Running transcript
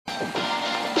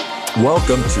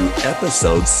Welcome to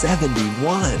episode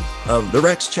 71 of the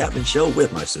Rex Chapman Show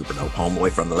with my super dope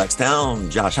homeboy from the Lex Town,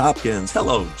 Josh Hopkins.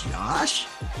 Hello, Josh.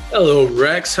 Hello,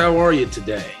 Rex. How are you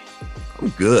today? I'm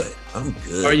good. I'm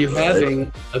good. Are you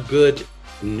having a good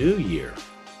New Year?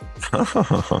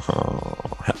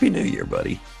 Happy New Year,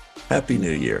 buddy. Happy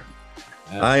New Year.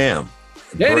 I am.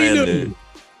 Brand new.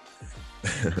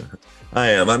 I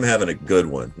am. I'm having a good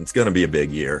one. It's going to be a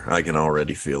big year. I can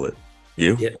already feel it.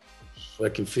 You? Yeah, I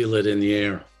can feel it in the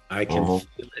air. I can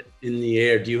feel it in the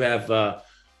air. Do you have,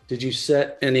 did you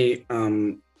set any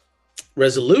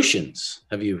resolutions?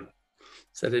 Have you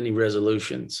set any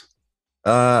resolutions?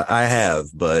 I have,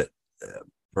 but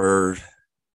per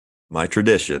my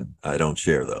tradition, I don't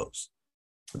share those.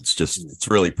 It's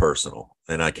really personal.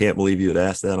 And I can't believe you would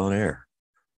ask that on air.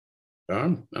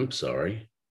 I'm sorry.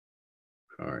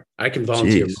 All right. I can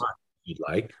volunteer mine if you'd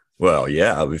like. Well,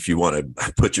 yeah, if you want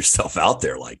to put yourself out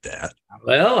there like that.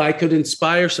 Well, I could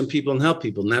inspire some people and help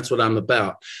people, and that's what I'm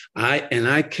about.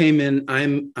 I came in,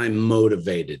 I'm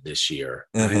motivated this year.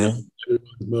 I'm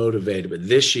motivated, but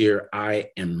this year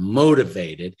I am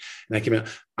motivated. And I came out,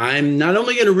 I'm not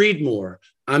only going to read more,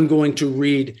 I'm going to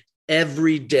read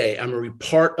every day. I'm going to be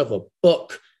part of a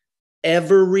book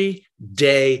every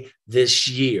day this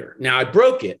year. Now I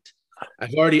broke it. I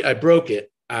broke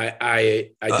it. I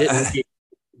didn't.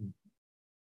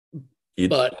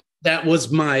 But that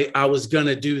was I was going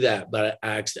to do that, but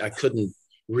I couldn't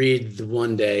read the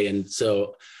one day. And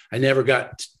so I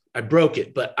broke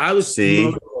it, but I was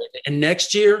motivated. And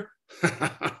next year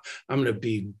I'm going to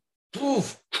be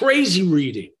crazy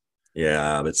reading.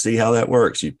 Yeah. But see how that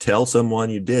works. You tell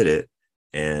someone you did it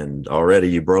and already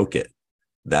you broke it.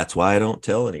 That's why I don't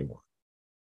tell anymore.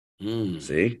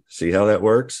 See how that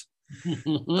works?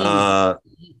 I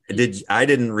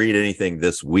didn't read anything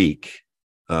this week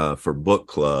for book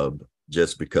club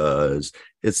just because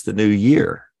it's the new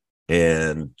year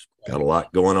and got a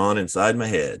lot going on inside my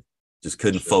head. Just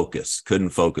couldn't focus.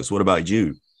 What about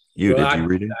you? Did you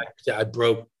read it? I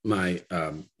broke my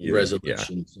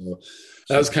resolution. Yeah. So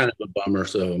that was kind of a bummer.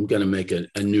 So I'm going to make a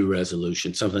new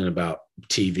resolution, something about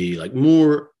TV, like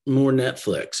more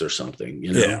Netflix or something,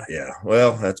 you know? Yeah.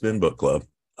 Well, that's been book club.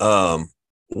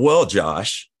 Well,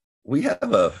 Josh, we have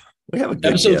a good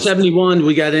episode guest. 71.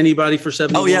 We got anybody for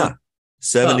 71? Oh yeah.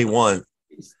 71.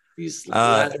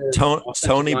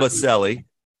 Tony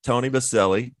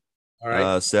Baselli. All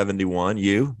right. 71.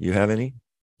 You have any?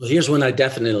 Well, here's one I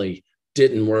definitely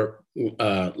didn't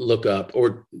look up,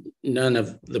 or none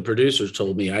of the producers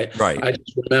told me. I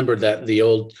just remembered that the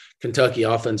old Kentucky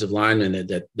offensive lineman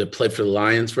that played for the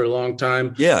Lions for a long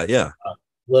time. Yeah.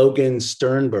 Logan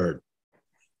Sternberg.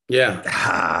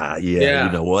 Yeah. You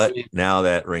know what? Now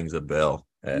that rings a bell.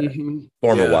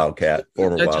 Former Wildcat.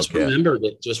 I just remembered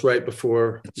it just right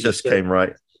before. It just came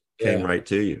right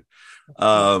to you.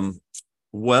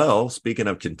 Well, speaking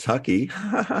of Kentucky,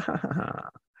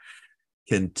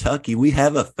 we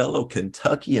have a fellow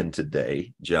Kentuckian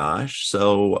today, Josh.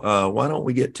 So why don't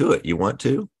we get to it? You want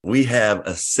to? We have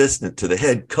assistant to the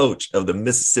head coach of the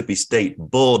Mississippi State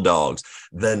Bulldogs,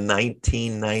 the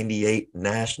 1998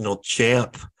 national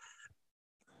champ,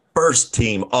 first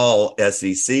team all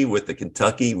SEC with the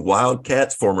Kentucky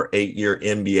Wildcats, former 8-year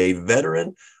NBA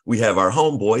veteran. We have our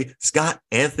homeboy, Scott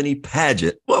Anthony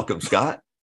Padgett. Welcome, Scott.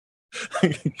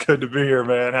 Good to be here,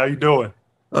 man. How you doing?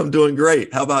 I'm doing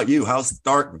great. How about you? How's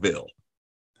Starkville?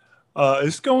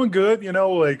 It's going good. You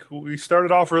know, like we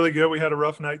started off really good. We had a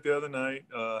rough night the other night.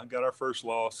 Got our first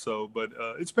loss. But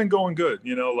it's been going good.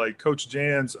 You know, like Coach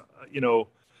Jan's,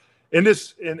 in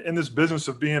this business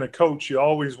of being a coach, you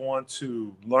always want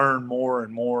to learn more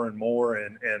and more and more.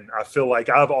 And I feel like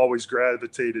I've always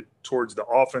gravitated towards the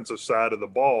offensive side of the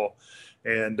ball.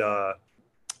 And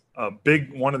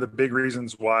one of the big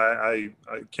reasons why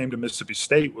I came to Mississippi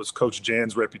State was Coach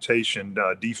Jan's reputation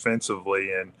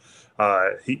defensively, and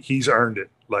he's earned it.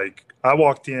 Like I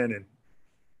walked in and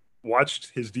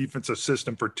watched his defensive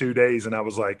system for 2 days, and I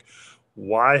was like,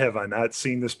 why have I not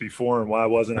seen this before, and why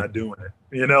wasn't I doing it?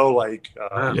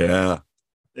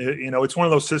 It's one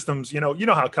of those systems. You know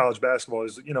how college basketball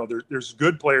is. There's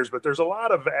good players, but there's a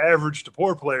lot of average to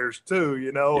poor players too.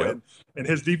 And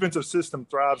his defensive system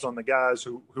thrives on the guys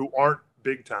who aren't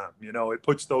big time. It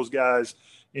puts those guys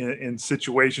in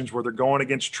situations where they're going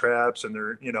against traps, and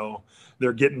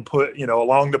they're getting put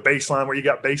along the baseline where you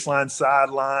got baseline,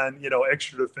 sideline,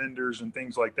 extra defenders and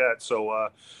things like that. So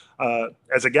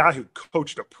as a guy who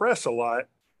coached a press a lot,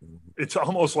 it's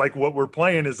almost like what we're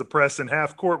playing is the press in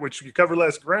half court, which you cover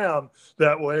less ground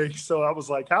that way. So I was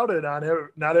like, how did I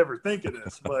not ever think of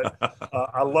this? But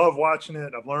I love watching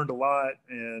it. I've learned a lot.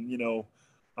 And,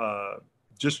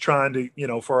 just trying to,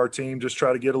 for our team, just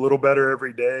try to get a little better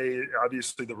every day.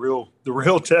 Obviously, the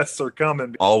real tests are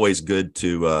coming. Always good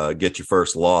to get your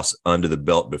first loss under the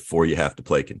belt before you have to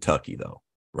play Kentucky, though,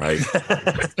 right?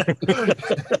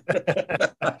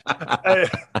 Hey,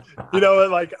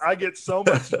 like I get so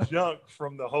much junk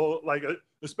from the whole, like,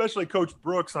 especially Coach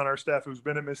Brooks on our staff, who's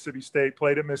been at Mississippi State,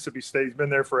 played at Mississippi State, he's been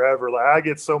there forever. Like, I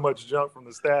get so much junk from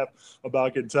the staff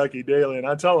about Kentucky daily, and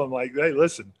I tell them, like, hey,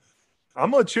 listen, I'm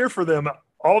going to cheer for them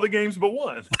all the games but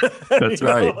one. That's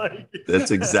right.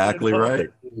 That's exactly right.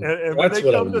 And when they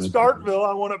come to Starkville,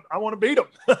 I want to beat them.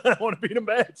 I want to beat them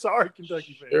bad. Sorry,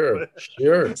 Kentucky fans.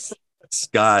 Sure.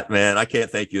 Scott, man, I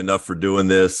can't thank you enough for doing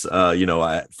this.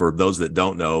 For those that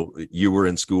don't know, you were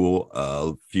in school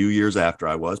a few years after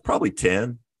I was, probably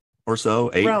 10 or so,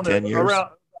 10 years.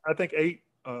 Around, I think 8.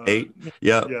 8.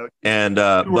 Yeah. And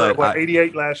you were,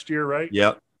 88 last year, right?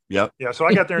 Yep. Yeah. So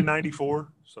I got there in 94.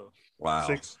 So wow.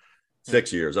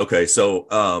 6 years. Okay. So,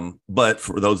 but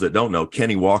for those that don't know,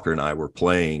 Kenny Walker and I were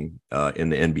playing in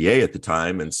the NBA at the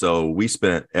time. And so we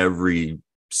spent every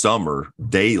summer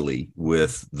daily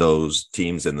with those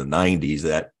teams in the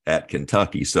 90s at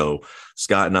Kentucky. So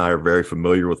Scott and I are very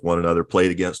familiar with one another,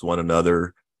 played against one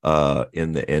another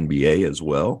in the NBA as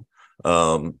well.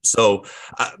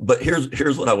 But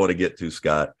here's what I want to get to,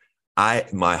 Scott.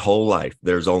 My whole life,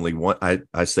 there's only one,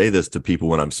 I say this to people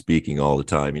when I'm speaking all the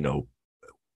time,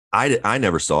 I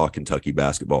never saw a Kentucky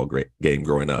basketball game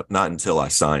growing up, not until I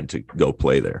signed to go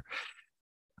play there.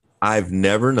 I've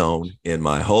never known in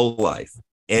my whole life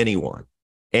anyone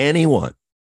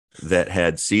that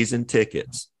had season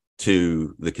tickets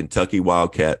to the Kentucky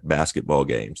Wildcat basketball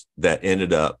games that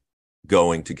ended up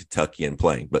going to Kentucky and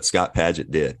playing. But Scott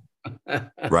Padgett did,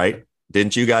 right?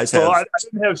 Didn't you guys have? Well, I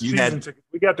didn't have season tickets.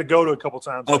 We got to go to a couple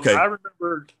times. Okay. I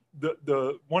remember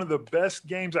the one of the best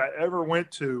games I ever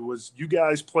went to was you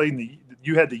guys played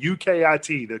you had the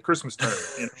UKIT, the Christmas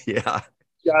tournament. Yeah.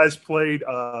 You guys played,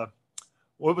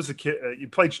 what was the kid? You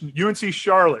played UNC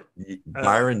Charlotte.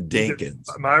 Myron Dinkins.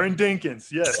 Myron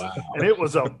Dinkins, yes. Wow. And it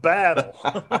was a battle.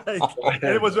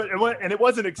 And it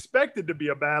wasn't expected to be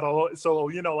a battle. So,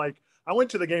 I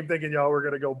went to the game thinking y'all were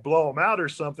going to go blow them out or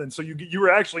something. So you were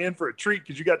actually in for a treat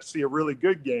because you got to see a really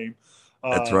good game.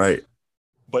 That's right.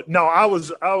 But no, I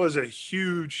was a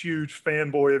huge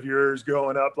fanboy of yours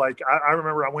growing up. Like I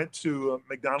remember I went to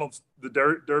McDonald's, the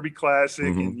Derby Classic,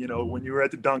 and when you were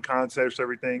at the dunk contest,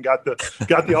 everything got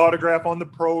the autograph on the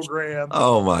program.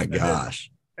 Oh my gosh!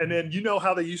 And then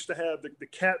how they used to have the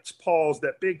cat's paws,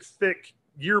 that big thick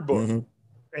yearbook,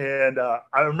 and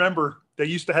I remember they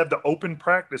used to have the open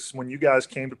practice when you guys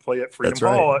came to play at Freedom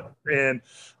Hall, and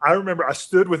I remember I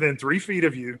stood within 3 feet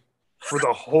of you for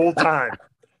the whole time.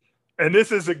 And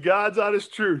this is a God's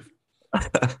honest truth.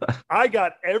 I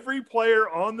got every player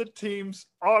on the team's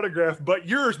autograph but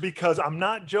yours, because I'm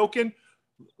not joking.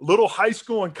 Little high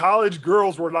school and college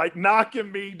girls were like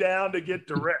knocking me down to get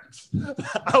directs.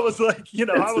 I was like,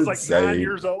 I was insane. Like 9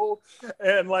 years old.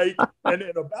 And and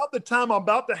about the time I'm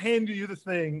about to hand you the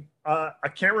thing, I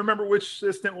can't remember which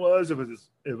assistant was. It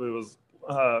was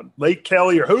Lake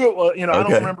Kelly or who it was. I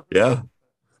don't remember. Yeah.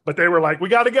 But they were like, we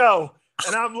got to go.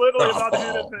 And I'm literally about to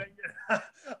hit a thing.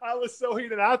 I was so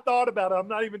heated. I thought about it. I'm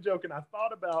not even joking. I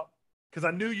thought about, because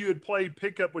I knew you had played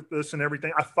pickup with this and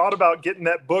everything. I thought about getting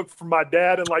that book from my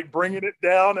dad and bringing it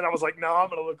down. And I was like, no, I'm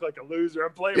going to look like a loser.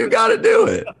 I'm playing. You got to do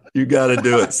it. You got to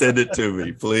do it. Send it to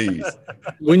me, please.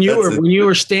 When you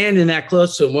were standing that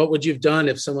close to him, what would you have done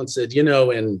if someone said,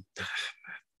 in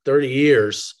 30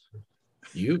 years,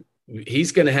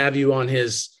 he's going to have you on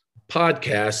his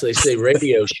podcast, they say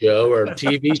radio show or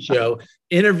TV show,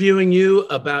 interviewing you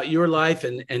about your life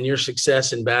and your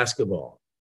success in basketball?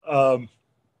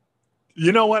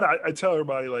 You know what? I tell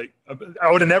everybody, I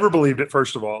would have never believed it,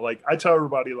 first of all. I tell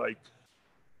everybody,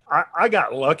 I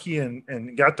got lucky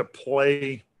and got to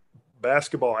play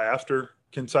basketball after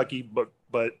Kentucky,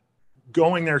 but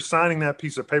going there, signing that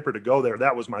piece of paper to go there,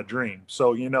 that was my dream.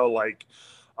 So,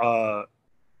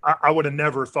 I would have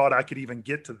never thought I could even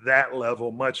get to that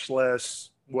level, much less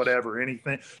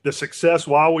anything. The success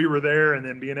while we were there and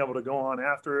then being able to go on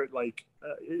after it,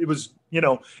 it was,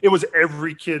 it was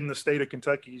every kid in the state of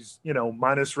Kentucky's,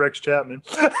 minus Rex Chapman.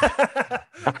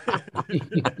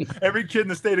 Every kid in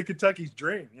the state of Kentucky's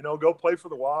dream, go play for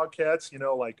the Wildcats,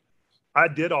 I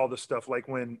did all the stuff.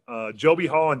 When Joby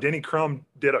Hall and Denny Crum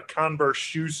did a Converse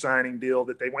shoe signing deal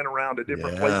that they went around to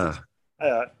different places.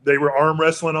 They were arm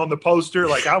wrestling on the poster.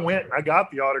 I went, I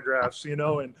got the autographs, and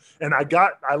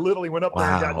I literally went up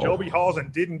there and got Joby Halls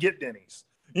and didn't get Denny's,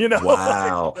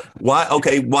 Wow. Why?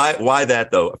 Okay. Why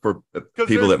that though? For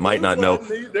people that might not know,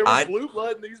 there was blue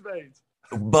blood in these veins.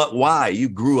 But why? You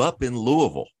grew up in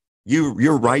Louisville.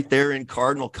 You're right there in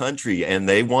Cardinal country, and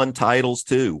they won titles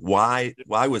too. Why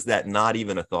was that not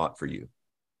even a thought for you?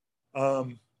 Well,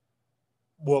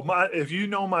 if you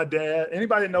know my dad,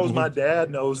 anybody that knows my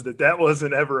dad knows that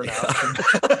wasn't ever an option.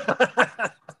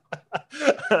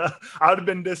 I would have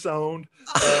been disowned.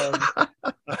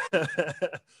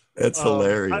 That's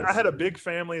hilarious. I had a big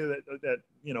family that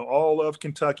all love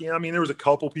Kentucky. I mean, there was a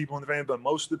couple people in the family, but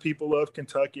most of the people love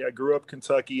Kentucky. I grew up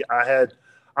Kentucky.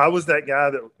 I was that guy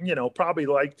that, probably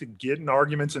liked to get in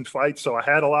arguments and fights. So I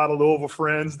had a lot of Louisville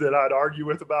friends that I'd argue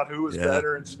with about who was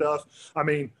better and stuff. I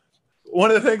mean,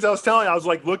 one of the things I was telling you, I was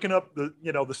like looking up the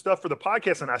stuff for the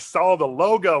podcast, and I saw the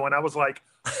logo, and I was like,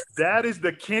 that is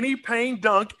the Kenny Payne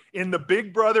dunk in the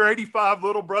Big Brother 85,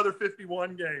 Little Brother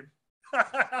 51 game.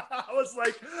 I was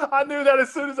like, I knew that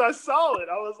as soon as I saw it.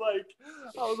 I was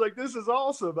like, this is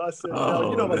awesome. I said,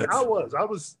 I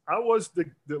was the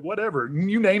whatever.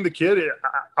 You name the kid.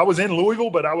 I was in Louisville,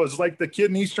 but I was like the kid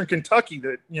in Eastern Kentucky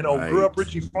that, grew up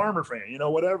Richie Farmer fan,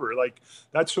 whatever. Like,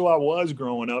 that's who I was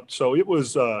growing up. So it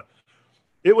was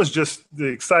just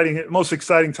the most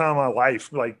exciting time of my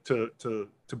life, like to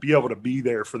be able to be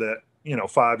there for that,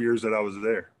 5 years that I was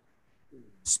there.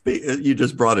 You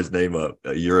just brought his name up.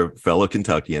 You're a fellow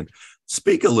Kentuckian.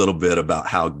 Speak a little bit about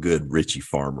how good Richie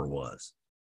Farmer was.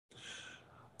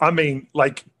 I mean,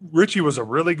 like, Richie was a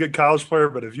really good college player,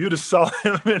 but if you'd have saw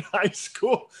him in high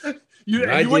school, you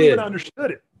wouldn't even understood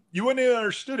it. You wouldn't even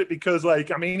understood it because, like,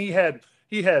 I mean, he had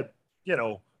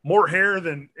more hair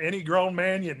than any grown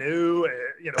man you knew,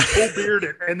 full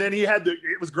beard. And then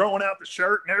it was growing out the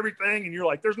shirt and everything. And you're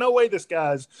like, there's no way this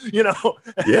guy's,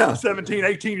 17,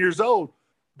 18 years old.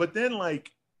 But then,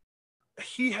 like,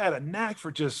 he had a knack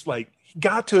for just, like, he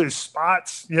got to his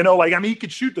spots, like, I mean, he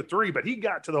could shoot the three, but he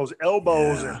got to those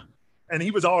elbows and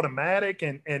he was automatic.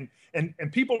 And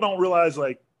people don't realize,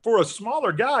 like, for a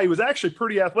smaller guy, he was actually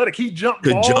pretty athletic. He jumped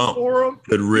for him.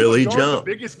 Could really jump.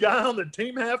 The biggest guy on the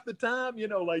team half the time.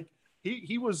 Like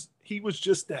he was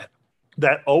just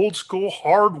that old school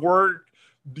hard work.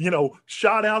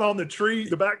 Shot out on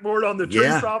the backboard on the tree,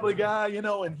 probably guy.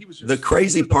 And he was just the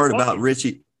crazy part about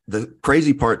Richie. The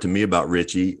crazy part to me about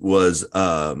Richie was,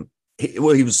 he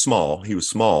was small. He was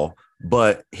small,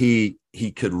 but he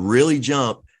could really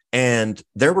jump. And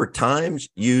there were times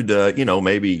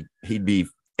maybe he'd be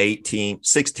 18,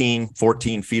 16,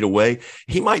 14 feet away.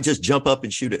 He might just jump up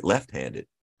and shoot it left-handed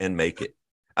and make it.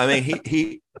 I mean,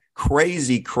 he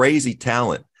crazy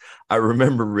talent. I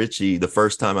remember Richie, the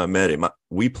first time I met him,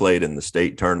 we played in the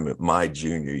state tournament my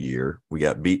junior year. We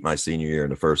got beat my senior year in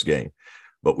the first game,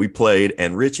 but we played,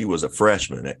 and Richie was a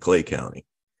freshman at Clay County.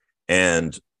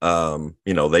 And,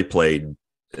 they played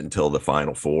until the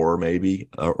Final Four maybe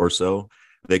or so.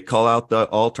 They call out the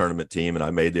all-tournament team, and I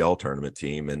made the all-tournament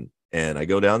team. And I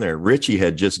go down there, and Richie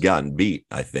had just gotten beat,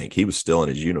 I think. He was still in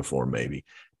his uniform maybe.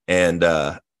 And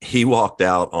he walked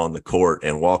out on the court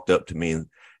and walked up to me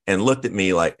and looked at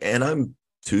me like, and I'm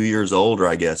 2 years older,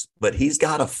 I guess, but he's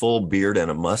got a full beard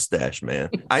and a mustache, man.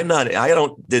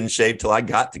 Didn't shave till I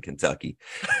got to Kentucky.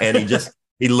 And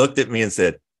he looked at me and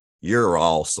said, "You're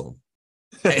awesome."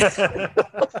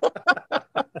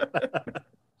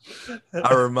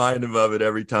 I remind him of it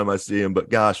every time I see him, but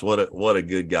gosh, what a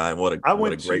good guy. And I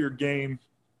went to your game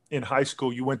in high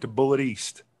school. You went to Bullitt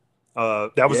East.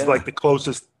 That was like the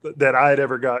closest that I had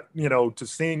ever got, to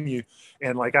seeing you.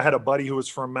 And like, I had a buddy who was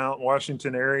from Mount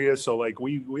Washington area. So like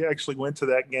we actually went to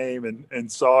that game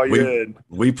and saw you.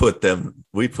 We put them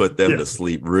to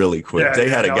sleep really quick. They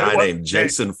had a guy named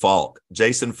Jason Falk.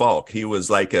 He was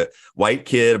like a white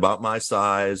kid about my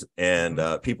size. And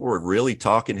people were really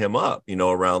talking him up,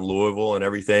 around Louisville and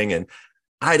everything. And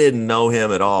I didn't know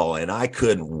him at all, and I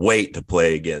couldn't wait to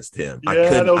play against him.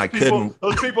 Yeah,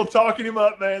 those people talking him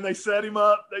up, man. They set him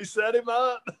up. They set him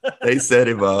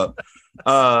up.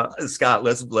 Scott,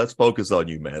 let's focus on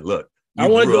you, man. Look, I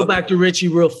want to go back to Richie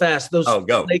real fast. Those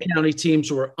go. Clay County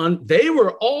teams they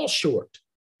were all short.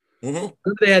 Mm-hmm.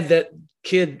 They had that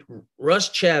kid Russ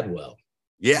Chadwell.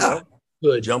 Yeah,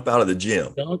 could jump out of the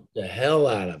gym. Jump the hell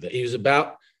out of it. He was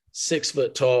about 6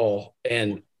 foot tall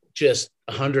and just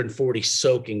 140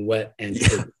 soaking wet and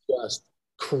could just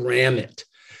cram it.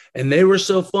 And they were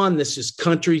so fun. This is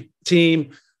country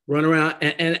team run around.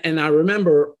 And I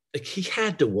remember he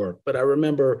had to work, but I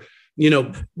remember,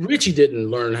 Richie didn't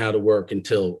learn how to work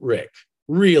until Rick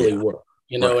really worked,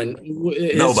 and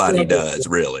nobody does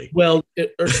really. Well, I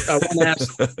want to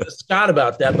ask Scott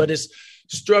about that, but his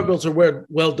struggles are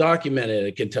well documented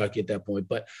at Kentucky at that point.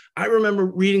 But I remember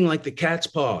reading like the Cat's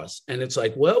Paws, and it's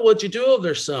like, well, what'd you do over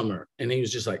their summer? And he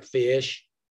was just like, fish.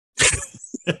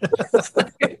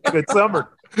 good summer.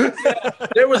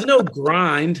 There was no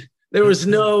grind. There was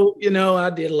no, I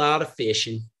did a lot of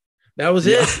fishing. That was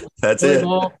it. That's it.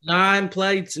 All 9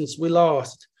 plates since we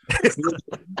lost.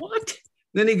 What?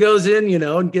 Then he goes in,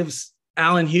 and gives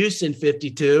Allen Houston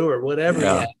 52 or whatever.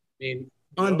 Yeah. He had. I mean,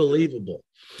 unbelievable.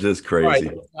 Just crazy.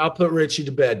 All right, I'll put Richie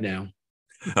to bed now.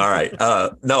 All right.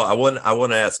 No, I want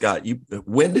to ask Scott,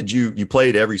 when did you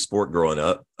played every sport growing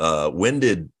up? When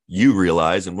did you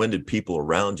realize, and when did people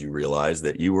around you realize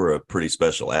that you were a pretty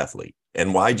special athlete?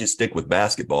 And why'd you stick with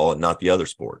basketball and not the other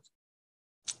sports?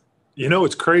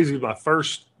 It's crazy.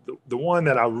 The one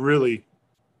that I really,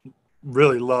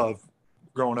 really loved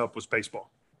growing up was baseball,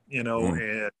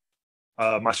 and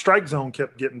my strike zone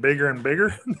kept getting bigger and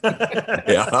bigger.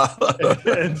 Yeah.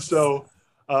 and so,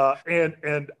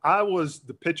 and I was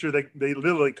the pitcher they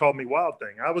literally called me Wild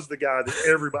Thing. I was the guy that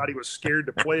everybody was scared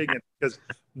to play against because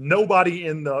nobody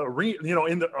in the arena,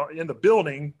 in the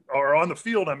building or on the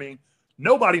field,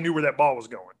 nobody knew where that ball was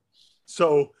going.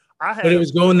 So but it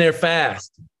was going there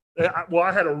fast.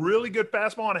 I had a really good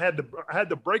fastball, and I had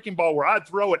the breaking ball where I'd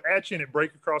throw it at you and it'd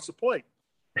break across the plate.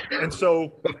 And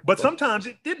so, but sometimes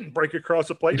it didn't break across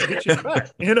the plate and hit you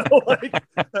back, and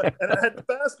I had the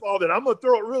fastball that I'm going to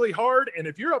throw it really hard. And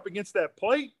if you're up against that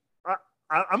plate,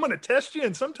 I'm going to test you.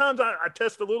 And sometimes I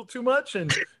test a little too much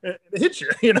and hit you,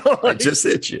 I just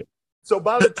hit you. So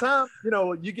by the time,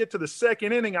 you get to the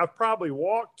second inning, I've probably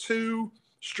walked 2,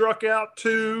 struck out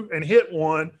 2, and hit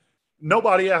 1.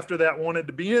 Nobody after that wanted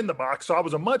to be in the box. So I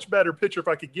was a much better pitcher if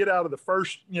I could get out of the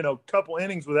first, couple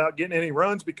innings without getting any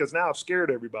runs, because now I've scared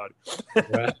everybody.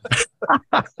 Right.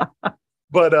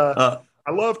 But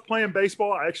I loved playing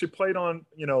baseball. I actually played on,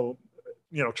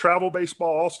 travel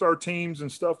baseball, all-star teams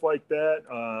and stuff like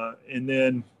that. And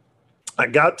then I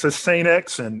got to St.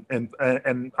 X and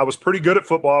I was pretty good at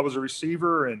football. I was a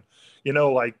receiver. And,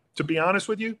 to be honest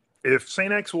with you, if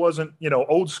St. X wasn't,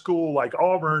 old school like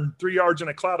Auburn, 3 yards in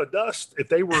a cloud of dust, if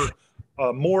they were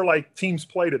more like teams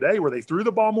play today where they threw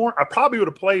the ball more, I probably would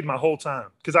have played my whole time,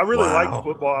 because I really liked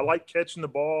football. I like catching the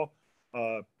ball.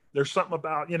 There's something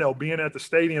about, being at the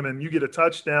stadium and you get a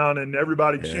touchdown and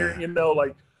everybody cheering,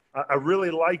 I really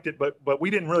liked it, but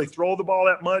we didn't really throw the ball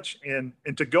that much. And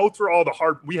to go through all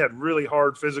we had really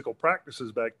hard physical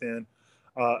practices back then.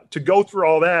 To go through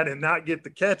all that and not get the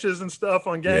catches and stuff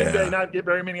on game day, not get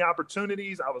very many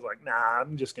opportunities, I was like, nah,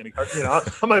 I'm just going to,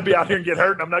 I'm going to be out here and get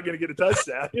hurt, and I'm not going to get a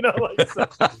touchdown,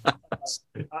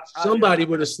 Somebody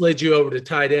would have slid you over to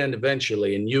tight end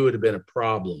eventually, and you would have been a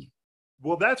problem.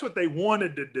 Well, that's what they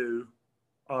wanted to do.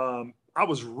 I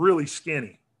was really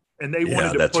skinny, and they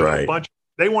wanted to put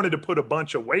they wanted to put a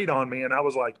bunch of weight on me, and I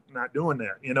was like, not doing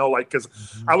that, because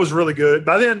I was really good.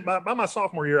 By then, by my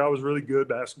sophomore year, I was really good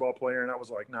basketball player, and I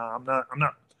was like, nah,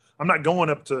 I'm not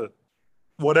going up to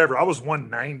whatever. I was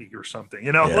 190 or something,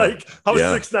 I was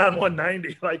 6'9",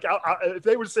 190. Like, if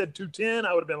they would have said 210,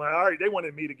 I would have been like, all right, they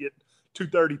wanted me to get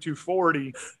 230,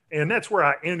 240, and that's where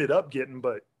I ended up getting.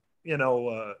 But,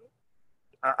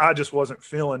 I just wasn't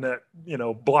feeling that,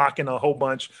 blocking a whole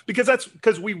bunch,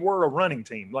 because we were a running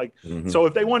team. Like, so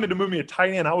if they wanted to move me to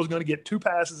tight end, I was going to get 2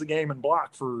 passes a game and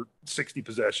block for 60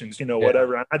 possessions,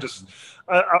 whatever. And I just,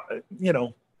 I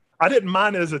didn't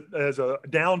mind as a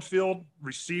downfield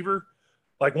receiver,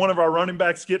 like one of our running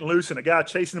backs getting loose and a guy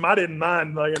chasing him. I didn't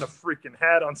mind laying a freaking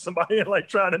hat on somebody and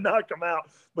trying to knock him out.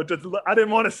 But I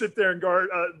didn't want to sit there and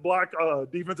block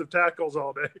defensive tackles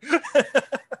all day.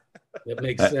 That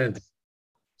makes sense.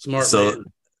 Smart man.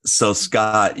 So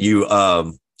Scott,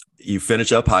 you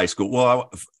finish up high school.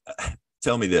 Well,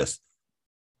 tell me this: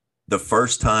 the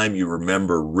first time you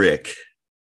remember Rick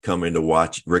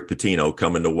Pitino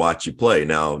coming to watch you play.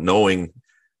 Now, knowing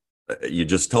you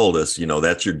just told us,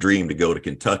 that's your dream to go to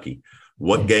Kentucky.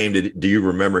 What game do you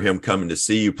remember him coming to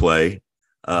see you play?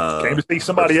 Came to see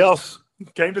somebody else.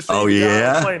 Came to see the guy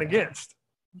I was playing against.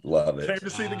 Love it. Came to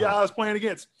see the guy I was playing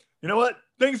against. You know what?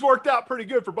 Things worked out pretty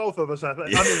good for both of us, I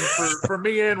think. For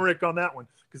me and Rick on that one,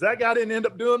 because that guy didn't end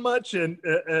up doing much, and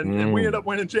we ended up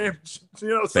winning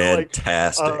championships.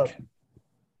 Fantastic.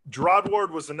 Gerard Ward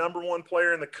was the #1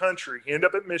 player in the country. He ended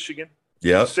up at Michigan.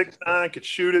 Yeah, 6'9", could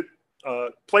shoot it.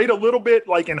 Played a little bit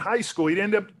like in high school.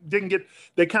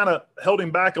 They kind of held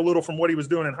him back a little from what he was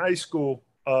doing in high school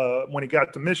when he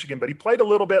got to Michigan, but he played a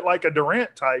little bit like a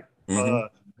Durant type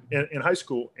in high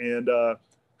school. And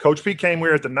Coach P came. We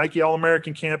were at the Nike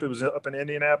All-American camp. It was up in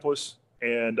Indianapolis.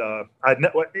 And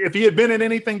if he had been in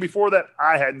anything before that,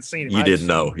 I hadn't seen him. You didn't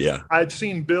know, yeah. I'd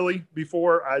seen Billy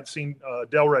before. I'd seen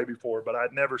Delray before, but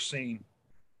I'd never seen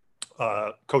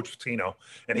Coach Pitino.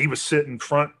 And he was sitting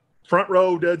front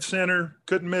row, dead center.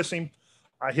 Couldn't miss him.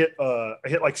 I hit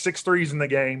like 6 threes in the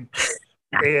game.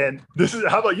 And this is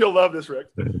how about you'll love this, Rick.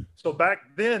 So back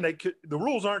then the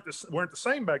rules weren't the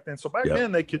same back then. So back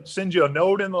then they could send you a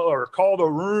note or call the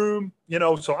room,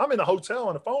 So I'm in the hotel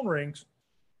and the phone rings,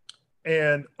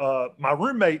 and my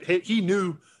roommate he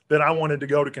knew that I wanted to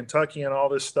go to Kentucky and all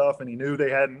this stuff, and he knew they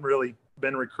hadn't really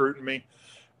been recruiting me.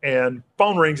 And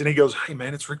phone rings, and he goes, "Hey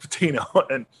man, it's Rick Pitino,"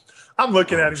 and I'm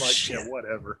looking at him like, shit. Yeah,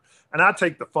 whatever. And I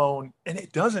take the phone, and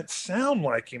it doesn't sound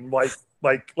like him, like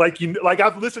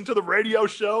I've listened to the radio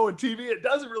show and TV. It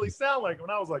doesn't really sound like him.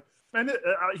 And I was like, man,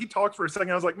 he talked for a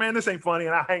second. I was like, man, this ain't funny.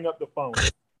 And I hang up the phone.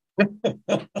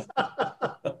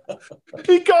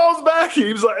 He calls back.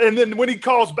 He was like, and then when he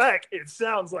calls back, it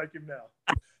sounds like him now.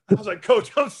 I was like,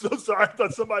 Coach, I'm so sorry. I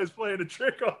thought somebody was playing a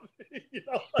trick on me.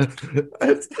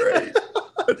 That's great.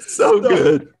 That's so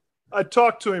good. I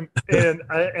talked to him,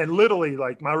 and literally,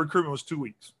 like, my recruitment was 2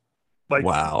 weeks. Like,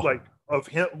 wow. Like, of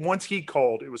him, once he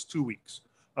called, it was 2 weeks.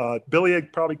 Billy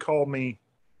had probably called me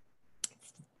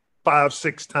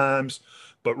 5-6 times,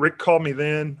 but Rick called me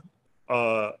then.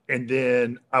 And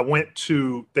then I went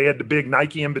to, they had the big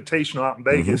Nike Invitational out in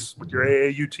Vegas with your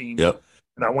AAU team. Yep.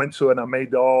 And I went to it, and I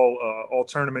made the all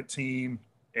tournament team.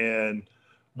 And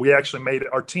we actually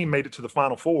our team made it to the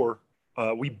Final Four.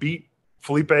 We beat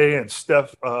Felipe and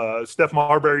Steph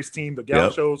Marbury's team, the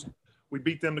Gauchos. Yep. We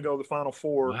beat them to go to the Final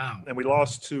Four. Wow. And we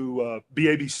lost to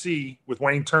BABC with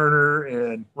Wayne Turner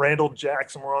and Randall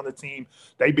Jackson were on the team.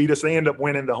 They beat us. They ended up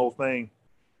winning the whole thing.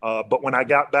 But when I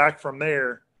got back from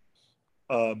there,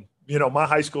 my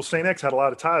high school, St. X, had a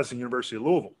lot of ties to the University of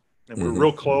Louisville. And we were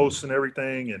real close and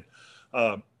everything.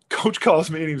 And Coach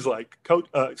calls me, and he was like, Coach,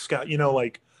 Scott,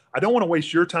 I don't want to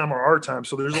waste your time or our time.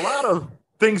 So there's a lot of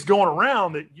things going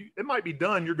around that it might be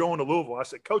done. You're going to Louisville. I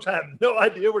said, Coach, I have no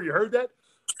idea where you heard that.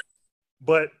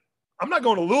 But I'm not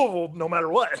going to Louisville no matter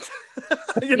what. I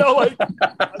was like,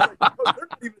 they're not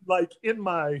even like in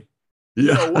my, and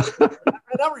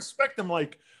I respect them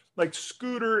like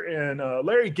Scooter and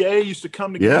Larry Gay used to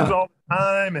come to games all the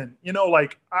time. And,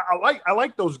 I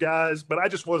like those guys, but I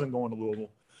just wasn't going to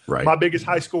Louisville. Right. My biggest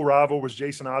high school rival was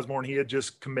Jason Osborne. He had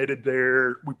just committed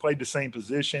there. We played the same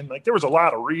position. Like, there was a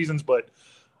lot of reasons, but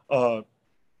I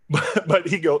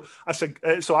said,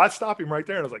 so I stopped him right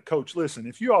there, and I was like, Coach, listen,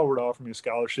 if you all were to offer me a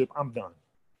scholarship, I'm done.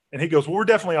 And he goes, well, we're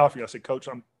definitely offering you. I said, Coach,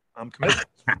 I'm committed.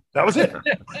 That was it.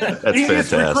 That's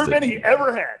Easiest fantastic. Recruitment he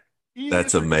ever had.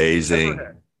 That's amazing.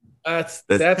 That's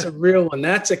a real one.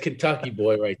 That's a Kentucky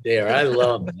boy right there. I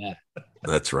love that.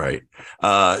 That's right.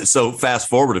 So fast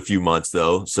forward a few months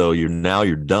though. So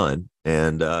you're done,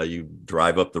 and you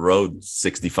drive up the road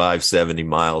 65, 70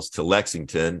 miles to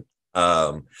Lexington.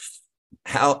 I've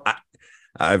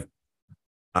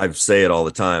say it all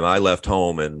the time. I left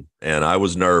home and I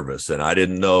was nervous, and I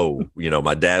didn't know,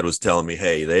 my dad was telling me,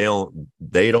 hey,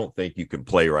 they don't think you can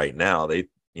play right now.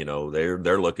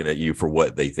 They're looking at you for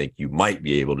what they think you might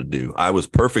be able to do. I was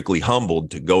perfectly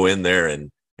humbled to go in there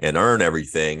and earn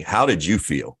everything. How did you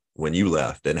feel when you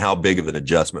left, and how big of an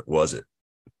adjustment was it?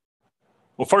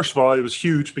 Well, first of all, it was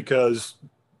huge because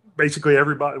basically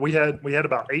everybody, we had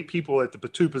about 8 people at the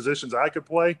 2 positions I could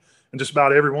play, and just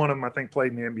about every one of them, I think,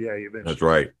 played in the NBA eventually. That's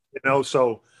right.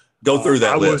 So go through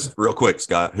that list real quick,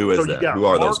 Scott. Who is that? Who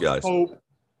are those guys?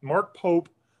 Mark Pope,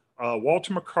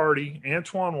 Walter McCarty,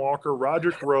 Antoine Walker,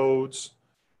 Roderick Rhodes.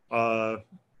 That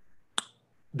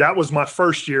was my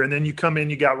first year. And then you come in,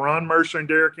 you got Ron Mercer and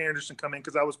Derek Anderson come in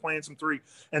because I was playing some 3.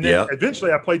 And then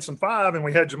eventually I played some 5, and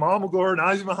we had Jamal McGlure,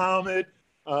 Nazi Muhammad,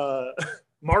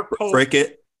 Mark Pope.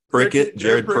 Prickett,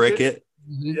 Jared Prickett.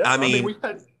 Yeah, I mean we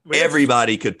had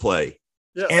everybody could play.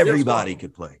 Yeah, everybody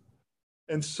could play.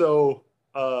 And so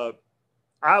I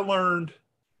learned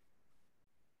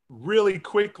really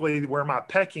quickly where my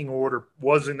pecking order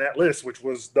was in that list, which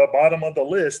was the bottom of the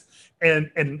list.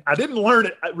 And I didn't learn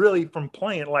it really from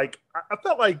playing. Like, I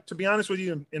felt like, to be honest with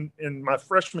you, in my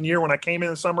freshman year when I came in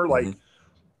the summer, like,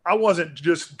 I wasn't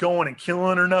just going and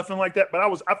killing or nothing like that, but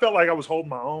I felt like I was holding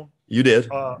my own. You did.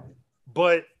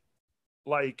 But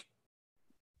like,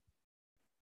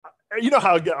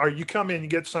 how you come in, you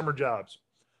get summer jobs.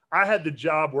 I had the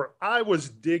job where I was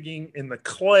digging in the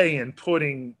clay and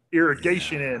putting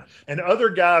irrigation in, and other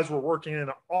guys were working in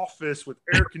an office with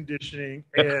air conditioning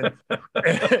and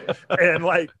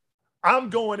like, I'm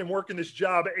going and working this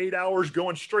job 8 hours,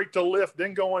 going straight to lift,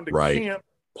 then going to camp,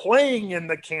 playing in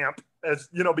the camp, as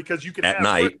because you can at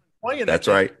night. Playing That's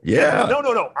right. Yeah.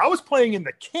 No. I was playing in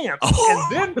the camp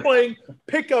and then playing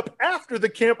pickup after the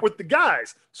camp with the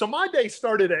guys. So my day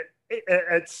started at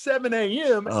 7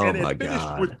 a.m. and it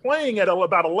finished with playing at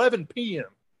about 11 p.m.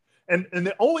 And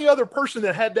the only other person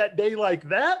that had that day like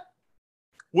that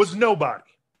was nobody.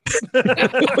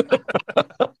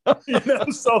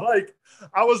 So like,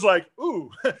 I was like,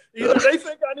 ooh, either they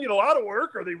think I need a lot of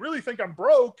work or they really think I'm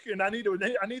broke and I need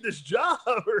this job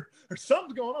or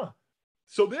something's going on.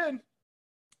 So then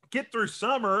get through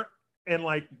summer and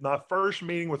like my first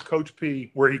meeting with Coach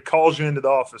P where he calls you into the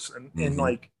office and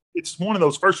like, it's one of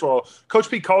those, first of all, Coach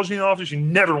P calls you in the office. You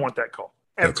never want that call.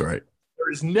 Ever. That's right. There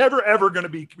is never, ever going to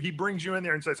be, he brings you in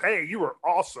there and says, hey, you were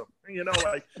awesome.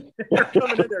 Like you're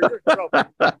coming in there, you're in trouble.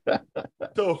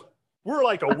 So we're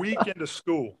like a week into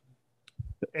school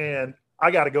and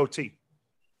I got a goatee.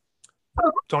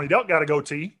 Tony Delk got a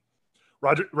goatee.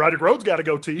 Roger Rhodes got a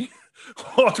goatee.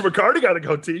 Walter McCarty got a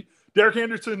goatee. Derek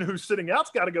Anderson, who's sitting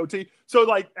out's got a goatee. So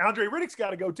like Andre Riddick's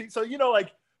got a goatee. So,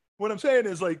 like what I'm saying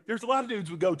is like, there's a lot of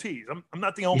dudes with goatees. I'm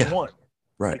not the only one.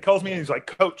 Right. He calls me and he's like,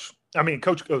 Coach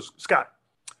goes, Scott,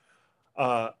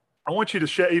 I want you to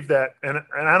shave that. And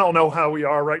I don't know how we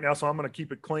are right now, so I'm going to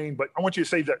keep it clean, but I want you to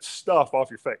shave that stuff off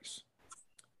your face.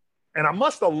 And I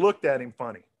must have looked at him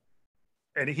funny.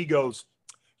 And he goes,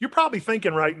 you're probably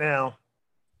thinking right now,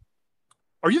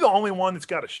 are you the only one that's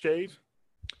got a shave?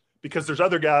 Because there's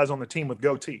other guys on the team with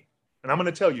goatee. And I'm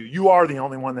going to tell you, you are the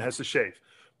only one that has to shave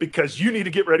because you need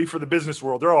to get ready for the business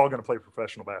world. They're all going to play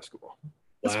professional basketball.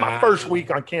 It's my first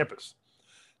week on campus.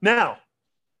 Now,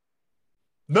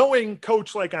 knowing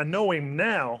Coach like I know him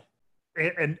now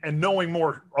and knowing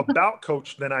more about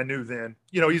Coach than I knew then,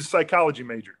 he's a psychology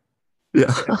major.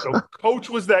 Yeah. So Coach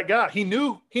was that guy. He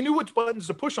knew which buttons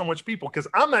to push on which people. Because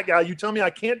I'm that guy. You tell me I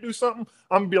can't do something,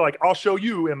 I'm gonna be like, I'll show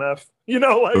you, MF.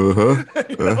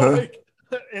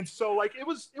 And so like it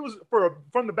was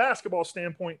from the basketball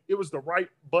standpoint, it was the right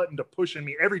button to push in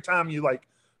me. Every time you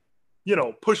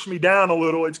push me down a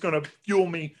little, it's gonna fuel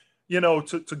me,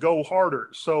 to go harder.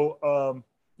 So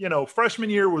freshman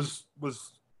year was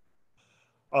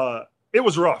it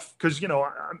was rough because,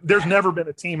 there's never been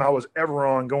a team I was ever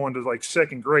on going to like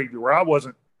second grade where I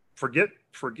wasn't forget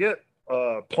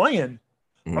playing.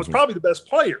 I was probably the best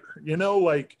player,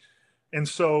 and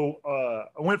so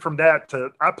I went from that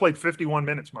to I played 51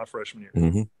 minutes my freshman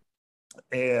year.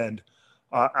 And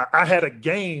I had a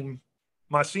game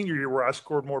my senior year where I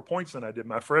scored more points than I did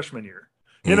my freshman year.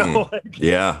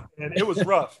 Yeah. And it was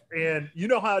rough. And you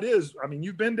know how it is. I mean,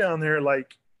 you've been down there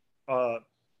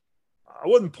I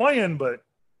wasn't playing, but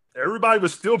everybody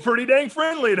was still pretty dang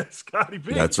friendly to Scotty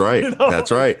B. That's right.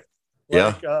 That's right.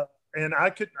 Yeah. And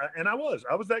I was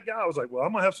that guy. I was like, well,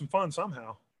 I'm gonna have some fun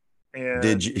somehow. And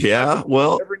did you? Yeah.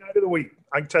 Well, every night of the week,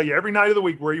 I can tell you every night of the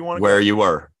week where you want to go. Where you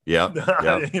were. Yeah.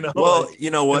 Yeah. Well,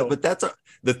 you know what? But that's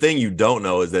the thing you don't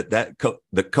know is that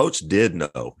the coach did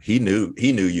know. He knew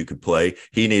you could play.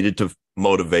 He needed to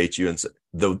motivate you. And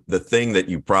the thing that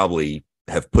you probably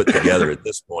have put together at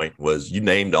this point was you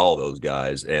named all those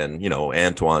guys, and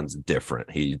Antoine's different.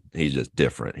 He's just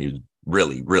different. He's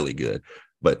really, really good.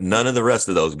 But none of the rest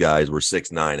of those guys were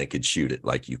 6'9" and could shoot it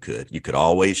like you could. You could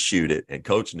always shoot it, and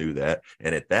coach knew that.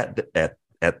 And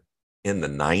in the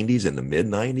 90s, in the mid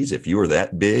 90s, if you were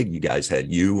that big, you guys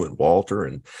had you and Walter,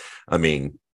 and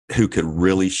who could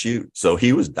really shoot. So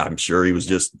I'm sure he was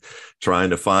just trying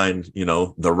to find,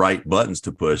 the right buttons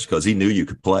to push because he knew you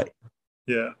could play.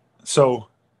 Yeah. So,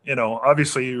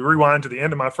 obviously you rewind to the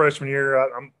end of my freshman year,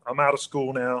 I'm out of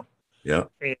school now. Yeah.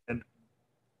 And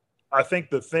I think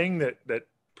the thing that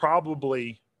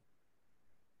probably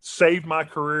saved my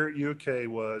career at UK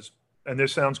was, and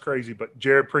this sounds crazy, but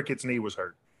Jared Prickett's knee was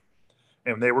hurt.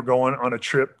 And they were going on a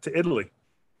trip to Italy.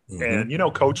 And,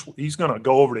 Coach, he's going to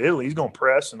go over to Italy. He's going to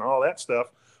press and all that stuff.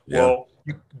 Yeah. Well,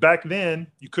 back then,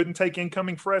 you couldn't take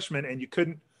incoming freshmen and you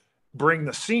couldn't bring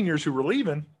the seniors who were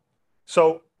leaving.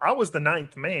 So I was the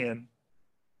 9th man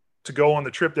to go on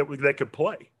the trip that could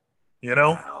play,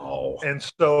 Wow. And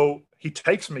so he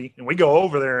takes me and we go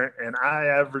over there and I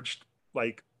averaged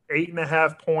like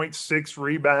 8.5 points, 6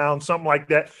 rebounds, something like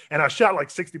that. And I shot like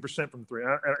 60% from three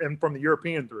and from the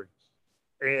European three.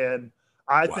 And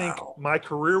I think my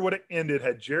career would have ended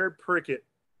had Jared Prickett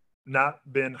not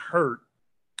been hurt.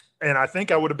 And I think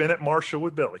I would have been at Marshall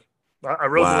with Billy. I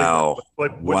really believe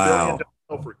that. With Billy and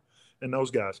Alfred. And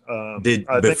those guys.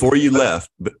 Before you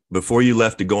left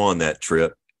to go on that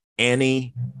trip,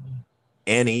 any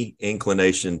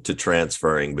inclination to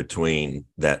transferring between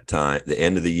that time, the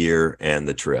end of the year and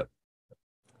the trip?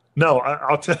 No,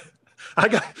 I'll tell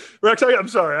you. Rex, I'm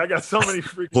sorry. I got so many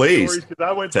freaking stories because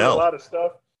I went through a lot of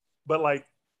stuff. But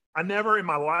I never in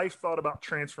my life thought about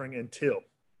transferring until.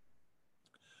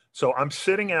 So I'm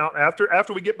sitting out after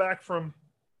we get back from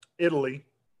Italy.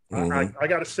 I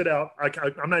got to sit out.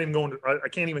 I'm not even going to. I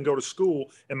can't even go to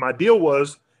school. And my deal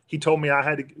was, he told me I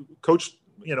had to. Coach,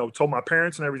 told my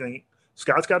parents and everything.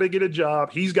 Scott's got to get a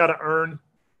job. He's got to earn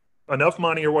enough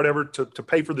money or whatever to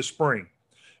pay for the spring.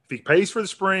 If he pays for the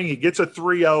spring, he gets a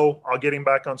 3.0, I'll get him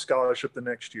back on scholarship the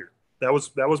next year. That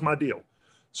was my deal.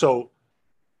 So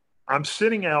I'm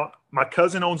sitting out. My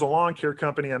cousin owns a lawn care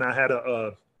company, and I had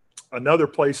another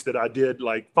place that I did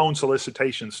like phone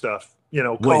solicitation stuff.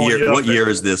 What year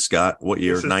is this, Scott? What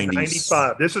year? This is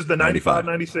 95. This is the 95,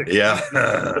 96. Yeah.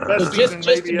 The best season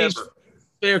maybe ever.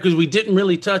 Fair, because we didn't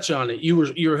really touch on it. You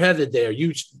were headed there.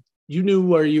 You knew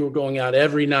where you were going out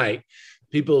every night.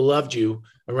 People loved you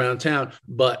around town,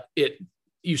 but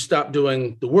you stopped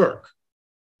doing the work.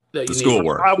 The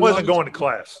schoolwork. I wasn't going to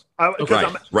class.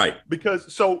 Right.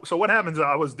 Because so what happens?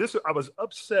 I was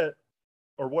upset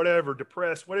or whatever,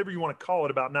 depressed, whatever you want to call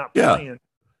it, about not playing.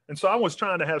 And so I was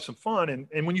trying to have some fun.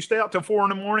 And when you stay out till 4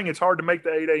 a.m, it's hard to make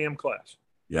the 8 a.m. class.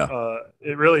 Yeah.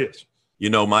 It really is.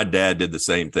 My dad did the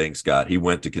same thing, Scott. He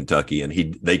went to Kentucky,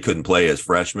 and they couldn't play as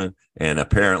freshmen, and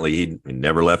apparently he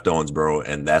never left Owensboro,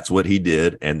 and that's what he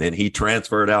did. And then he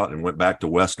transferred out and went back to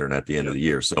Western at the end of the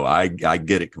year. So I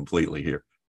get it completely here.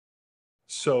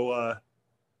 So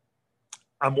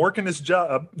I'm working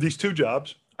these 2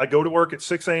 jobs. I go to work at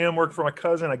 6 a.m., work for my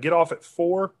cousin. I get off at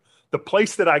 4. The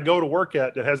place that I go to work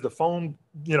at that has the phone,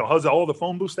 has all the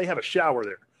phone booths, they have a shower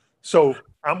there. So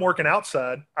I'm working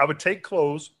outside. I would take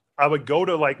clothes. I would go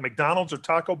to like McDonald's or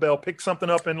Taco Bell, pick something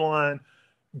up in line,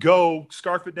 go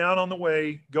scarf it down on the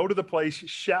way, go to the place,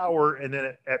 shower. And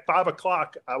then at 5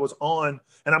 o'clock I was on,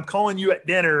 and I'm calling you at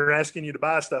dinner, asking you to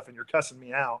buy stuff, and you're cussing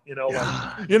me out, but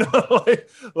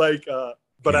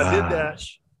I did that.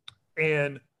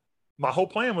 And my whole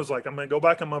plan was like, I'm going to go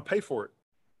back, I'm going to pay for it.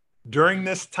 During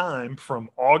this time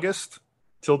from August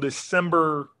till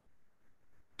December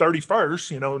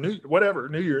 31st,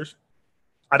 New Year's,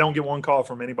 I don't get one call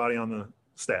from anybody on the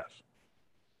staff.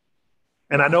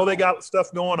 And I know they got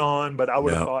stuff going on, but I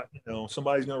would have thought,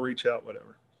 somebody's going to reach out,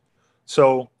 whatever.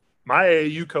 So my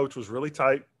AAU coach was really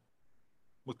tight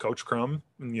with Coach Crum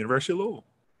in the University of Louisville.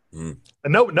 Mm.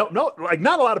 And no, like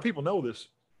not a lot of people know this,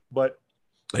 but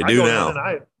they do now.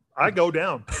 I go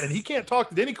down, and he can't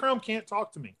talk. Denny Crum can't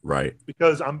talk to me, right?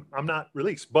 Because I'm not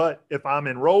released. But if I'm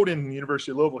enrolled in the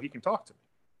University of Louisville, he can talk to me.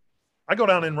 I go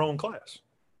down and enroll in class.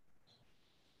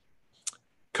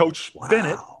 Coach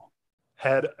Bennett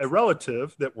had a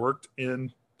relative that worked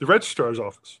in the registrar's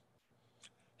office.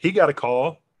 He got a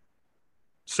call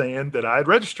saying that I had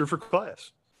registered for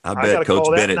class. I bet Coach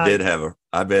Bennett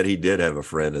I bet he did have a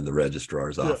friend in the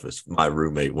registrar's office. My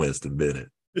roommate, Winston Bennett.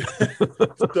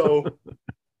 So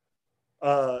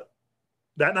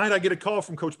that night I get a call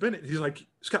from Coach Bennett. He's like,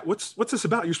 Scott, what's this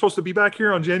about? You're supposed to be back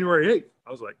here on January 8th.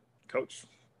 I was like, Coach,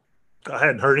 I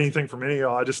hadn't heard anything from any of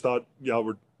y'all. I just thought y'all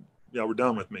were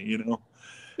done with me, And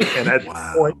at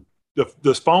that point,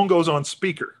 the phone goes on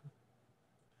speaker,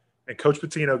 and Coach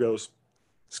Pitino goes,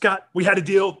 Scott, we had a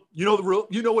deal. You know the rule.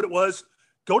 You know what it was.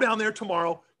 Go down there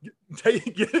tomorrow.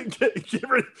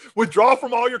 Withdraw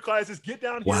from all your classes. Get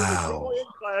down here. Withdraw in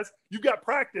class. You got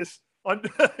practice on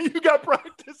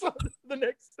the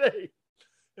next day.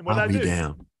 And what I do?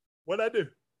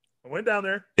 I went down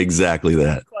there. Exactly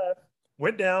that.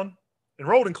 Went down,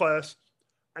 enrolled in class.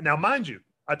 And now, mind you,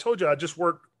 I told you I just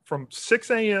worked from 6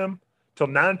 a.m. till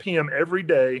 9 p.m. every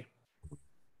day.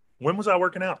 When was I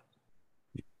working out?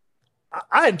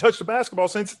 I hadn't touched a basketball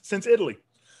since Italy.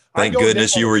 Thank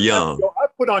goodness you were young. I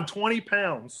put on 20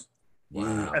 pounds.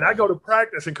 Wow. And I go to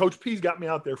practice, and Coach P's got me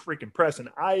out there freaking pressing.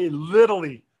 I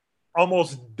literally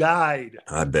almost died.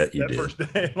 I bet you did. First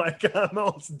day. I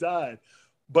almost died.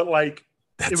 But it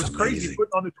was crazy.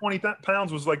 Putting on the 20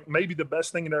 pounds was maybe the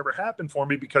best thing that ever happened for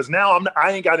me, because now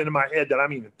I ain't got it in my head that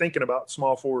I'm even thinking about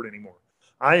small forward anymore.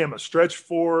 I am a stretch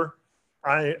 4.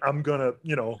 I'm going to,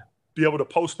 be able to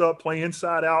post up, play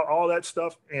inside out, all that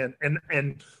stuff. And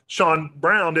Sean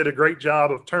Brown did a great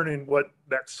job of turning what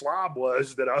that slob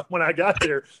was when I got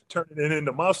there, turning it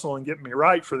into muscle and getting me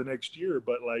right for the next year.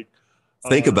 But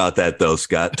think about that though,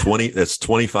 Scott. That's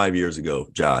 25 years ago,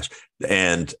 Josh,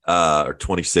 and or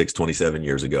 26, 27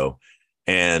 years ago.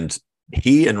 And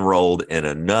he enrolled in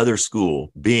another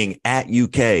school being at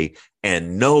UK,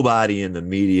 and nobody in the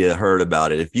media heard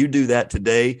about it. If you do that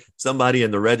today, somebody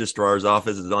in the registrar's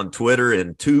office is on Twitter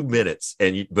in 2 minutes.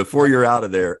 And before you're out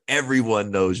of there,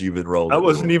 everyone knows you've enrolled. I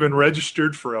wasn't even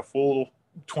registered for a full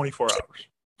 24 hours.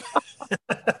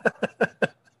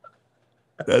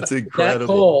 That's incredible. That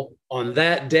call on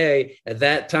that day at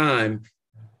that time.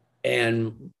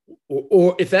 And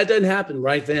or if that doesn't happen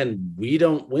right then, we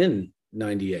don't win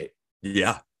 98.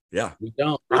 Yeah. We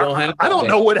don't have. I don't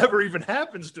know whatever even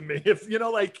happens to me if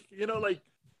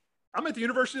I'm at the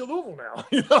University of Louisville now.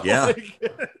 Yeah,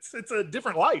 it's a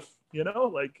different life.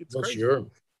 It's crazy. Sure.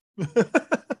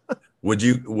 Would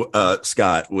you,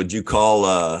 Scott, would you call,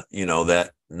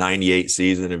 that 98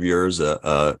 season of yours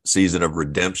a season of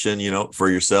redemption, for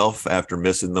yourself after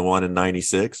missing the one in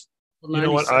 96? Well, You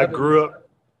know what? 97.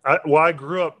 I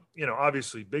grew up,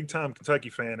 obviously big time Kentucky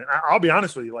fan. And I'll be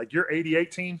honest with you, like your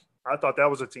 88 team, I thought that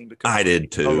was a team to come. I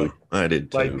did too. I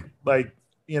did too. But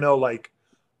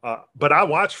I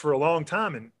watched for a long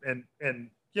time and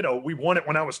we won it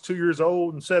when I was 2 years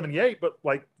old in 78, but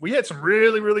like we had some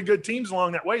really, really good teams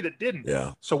along that way that didn't.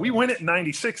 Yeah. So we win it in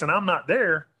 96 and I'm not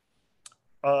there.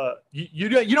 You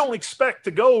don't expect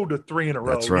to go to 3 in a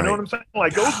row. That's right. You know what I'm saying?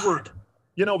 Like those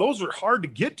were hard to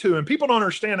get to, and people don't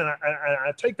understand. And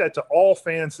I take that to all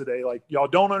fans today. Like y'all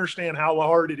don't understand how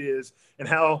hard it is and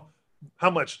how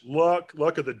much luck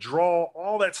of the draw,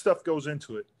 all that stuff goes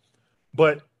into it.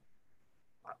 But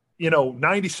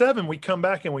 97, we come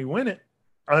back and we win it.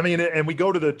 I mean, and we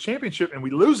go to the championship and we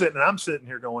lose it. And I'm sitting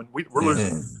here going, we're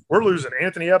losing. We're losing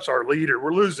Anthony Epps, our leader.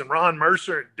 We're losing Ron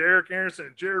Mercer and Derek Anderson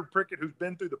and Jared Prickett, who's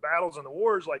been through the battles and the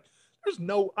wars. Like,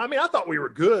 I thought we were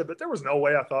good, but there was no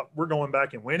way I thought we're going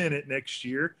back and winning it next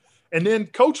year. And then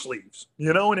coach leaves,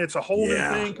 and it's a whole new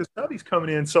thing because Tubby's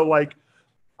coming in. So, like,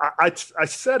 I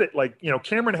said it, like,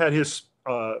 Cameron had his,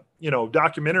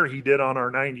 documentary he did on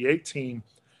our 98 team.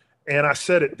 And I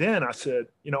said it then. I said,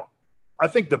 I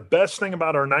think the best thing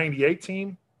about our 98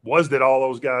 team was that all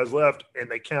those guys left and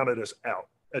they counted us out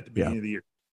at the beginning of the year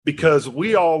because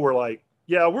we all were like,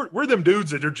 yeah, we're them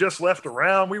dudes that are just left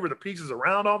around. We were the pieces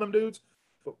around all them dudes,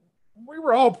 but we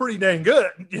were all pretty dang good,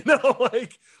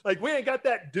 like we ain't got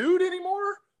that dude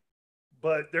anymore,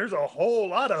 but there's a whole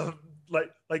lot of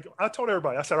like I told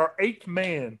everybody, I said our 8th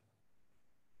man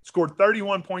scored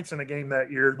 31 points in a game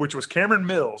that year, which was Cameron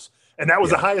Mills. And that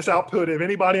was the highest output of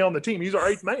anybody on the team. He's our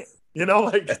 8th man.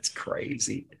 That's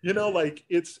crazy.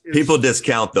 It's people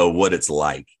discount though what it's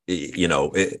like,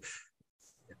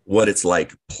 what it's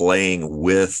like playing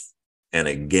with and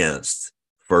against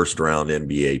first round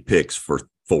NBA picks for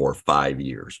 4 or 5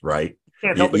 years, right?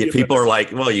 People are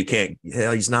like, well, you can't,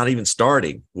 he's not even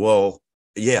starting. Well,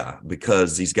 yeah,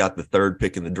 because he's got the 3rd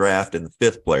pick in the draft and the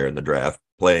 5th player in the draft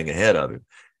playing ahead of him.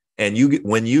 And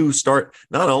when you start,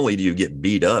 not only do you get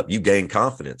beat up, you gain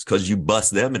confidence because you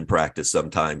bust them in practice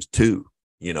sometimes too,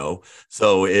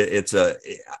 So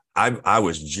I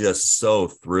was just so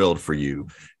thrilled for you.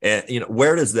 And,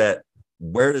 where does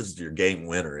your game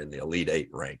winner in the Elite 8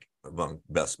 rank among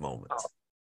best moments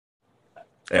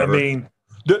ever? I mean,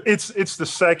 it's the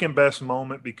second best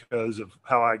moment because of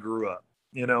how I grew up.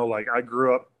 Like I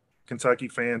grew up Kentucky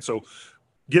fan. So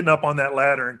getting up on that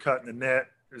ladder and cutting the net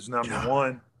is number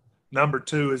one. Number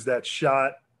 2 is that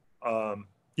shot.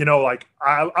 Like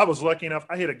I was lucky enough.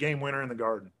 I hit a game winner in the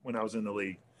Garden when I was in the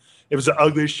league. It was the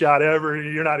ugliest shot ever.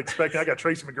 You're not expecting. I got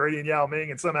Tracy McGrady and Yao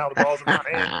Ming, and somehow the ball's in my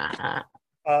hand.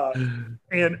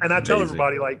 And I tell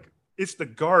everybody, like, it's the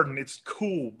Garden. It's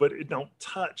cool, but it don't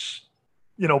touch.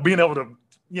 Being able to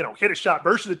hit a shot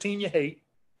versus the team you hate.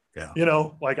 Yeah.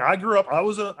 Like I grew up. I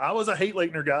was a hate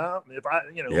Leitner guy. If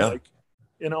I'd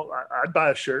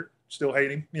buy a shirt. Still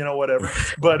hate him, whatever.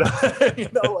 But,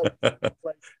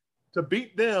 like to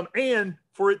beat them and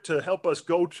for it to help us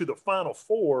go to the Final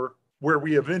Four where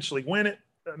we eventually win it.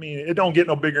 I mean, it don't get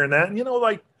no bigger than that. And,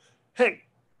 hey,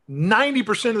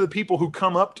 90% of the people who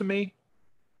come up to me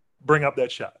bring up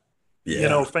that shot.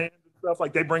 Yeah. Fans and stuff,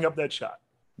 like they bring up that shot.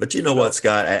 But you know what,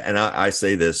 Scott, and I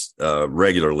say this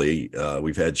regularly.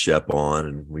 We've had Shep on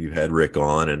and we've had Rick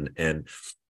on, and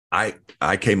I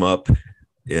came up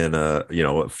in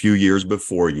a few years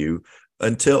before you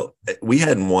until we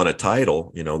hadn't won a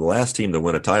title. The last team to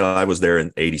win a title, I was there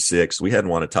in 86. We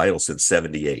hadn't won a title since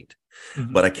 78.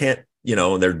 But I can't,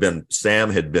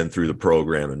 Sam had been through the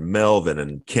program and Melvin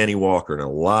and Kenny Walker and a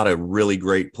lot of really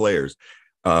great players.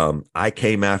 I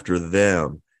came after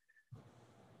them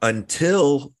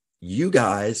until you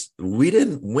guys, we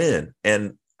didn't win.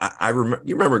 And I remember,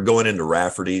 you remember going into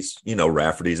Rafferty's,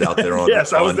 Rafferty's out there on.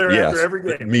 Yes, I was there after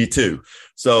every game. Me too.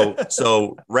 So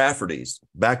Rafferty's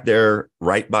back there,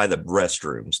 right by the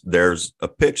restrooms. There's a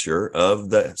picture of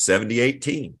the 78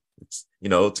 team.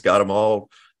 It's got them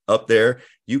all up there.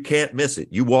 You can't miss it.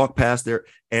 You walk past there,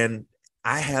 and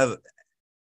I have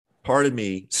part of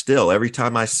me still. Every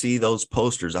time I see those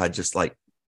posters, I just like,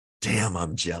 damn,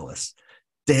 I'm jealous.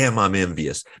 Damn, I'm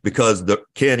envious because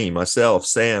Kenny, myself,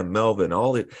 Sam, Melvin,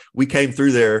 we came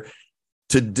through there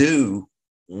to do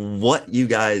what you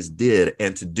guys did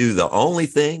and to do the only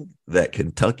thing that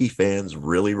Kentucky fans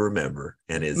really remember,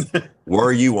 and is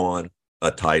were you on a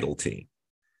title team?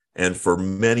 And for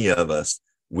many of us,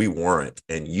 we weren't.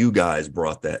 And you guys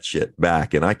brought that shit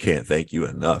back. And I can't thank you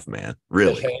enough, man.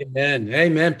 Really. Amen.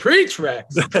 Amen. Preach,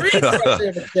 Rex. Preach,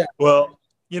 Rex. Well,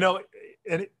 you know,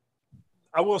 and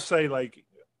I will say, like,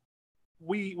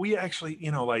 we actually,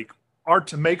 you know, like our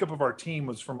makeup of our team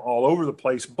was from all over the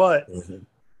place, but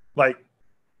like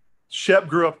Shep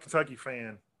grew up a Kentucky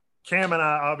fan. Cam and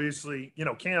I obviously, you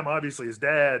know, Cam obviously his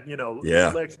dad, you know,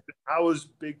 Lexington, I was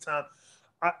big time.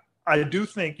 I do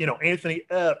think, you know, Anthony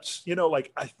Epps, you know,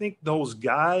 like I think those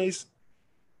guys,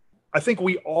 I think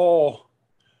we all,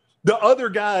 the other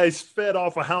guys fed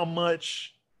off of how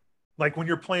much, like when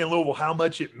you're playing Louisville, how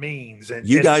much it means. And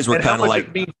you guys were kind of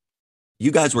like,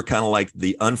 you guys were kind of like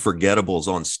the unforgettables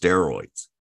on steroids,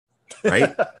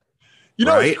 right? You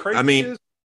know, right? Crazy. I mean,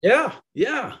 yeah.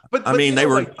 But I mean, they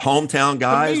were like, hometown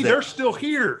guys. To me, they're still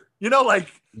here. You know, like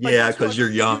because you're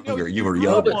younger. You were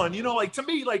younger. You know, like to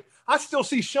me, like I still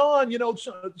see Sean. You know,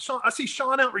 Sean, I see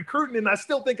Sean out recruiting, and I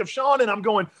still think of Sean, and I'm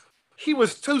going, he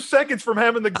was 2 seconds from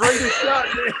having the greatest shot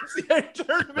in the NCAA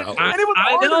tournament, and it was a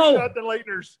harder shot than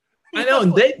Leitner's. I know,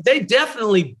 and they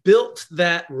definitely built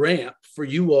that ramp for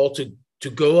you all to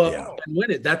go up and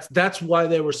win it. That's why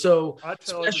they were so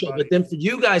special. Everybody. But then for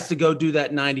you guys to go do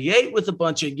that 98 with a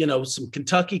bunch of, you know, some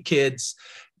Kentucky kids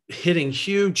hitting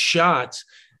huge shots,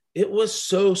 it was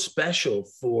so special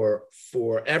for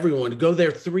everyone to go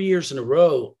there 3 years in a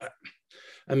row.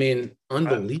 I mean,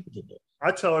 unbelievable.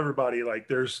 I tell everybody, like,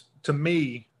 to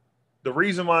me, the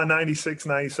reason why 96,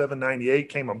 97, 98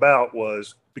 came about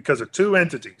was because of two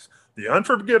entities, the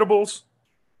Unforgettables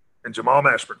and Jamal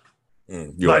Mashburn.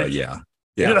 You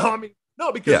know, I mean,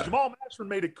 no, because Jamal Mashburn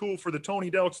made it cool for the Tony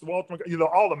Delks, the Walter, you know,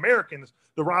 all Americans,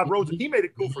 the Rod Rhodes. He made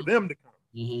it cool for them to come.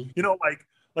 You know, like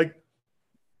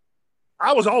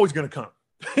I was always going to come.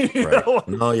 You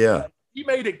know? He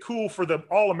made it cool for the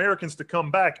All Americans to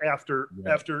come back after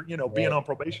you know being on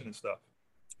probation and stuff.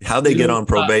 How'd they get on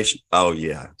probation?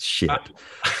 Shit.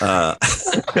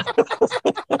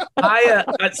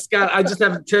 Scott, I just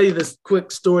have to tell you this quick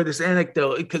story, this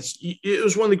anecdote, because it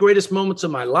was one of the greatest moments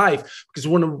of my life. Because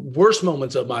one of the worst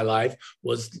moments of my life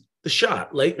was the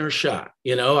shot, Leitner's shot.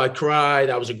 You know, I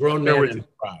cried. I was a grown man and I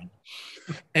cried.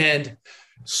 And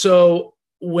so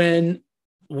when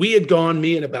we had gone,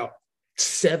 me and about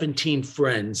 17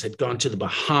 friends had gone to the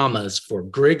Bahamas for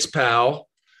Griggs Powell.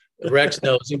 Rex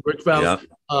knows him. Griggs Powell,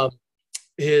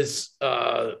 his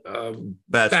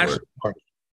bachelor party.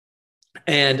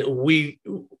 And we,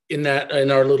 in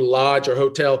our little lodge or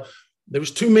hotel, there was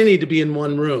too many to be in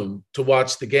one room to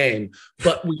watch the game,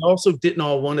 but we also didn't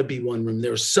all want to be one room.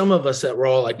 There were some of us that were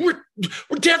all like, we're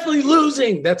definitely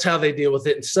losing. That's how they deal with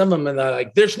it. And some of them are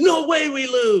like, there's no way we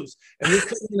lose. And we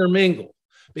couldn't intermingle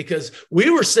because we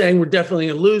were saying we're definitely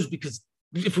going to lose because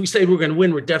if we say we're going to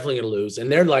win, we're definitely going to lose.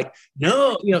 And they're like,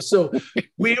 no, you know, so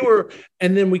we were,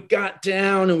 and then we got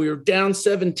down and we were down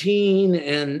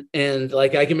 17. And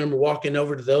like, I can remember walking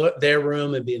over to their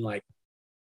room and being like,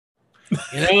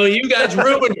 you know, you guys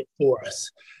ruined it for us.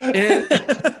 And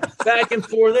back and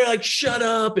forth, they're like, shut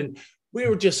up. And we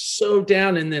were just so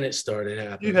down. And then it started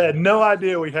happening. You had no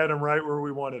idea we had them right where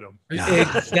we wanted them.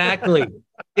 Exactly.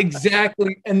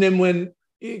 And then when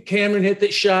Cameron hit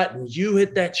that shot and you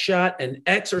hit that shot and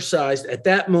exercised at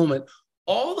that moment,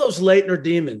 all those Leitner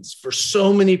demons for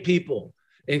so many people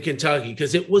in Kentucky,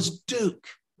 because it was Duke.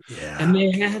 Yeah. And they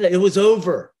had it was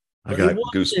over. I got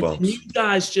goosebumps. And you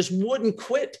guys just wouldn't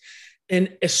quit.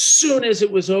 And as soon as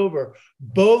it was over,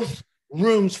 both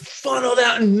rooms funneled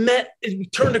out and met. We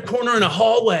turned a corner in a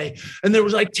hallway, and there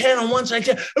was like 10 on one side,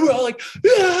 10, and we're all like,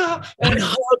 yeah, and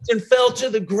hugged and fell to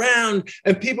the ground.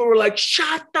 And people were like,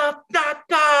 shut up,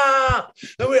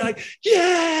 and we're like,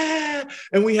 yeah.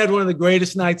 And we had one of the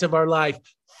greatest nights of our life.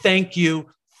 Thank you.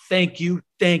 You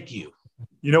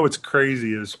know, what's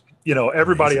crazy is, you know,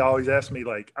 everybody always asks me,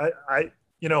 like, I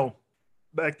you know,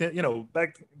 back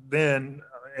then,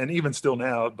 and even still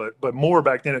now, but more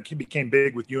back then, it became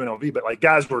big with UNLV, but like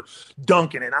guys were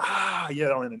dunking and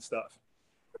yelling and stuff.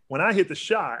 When I hit the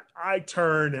shot, I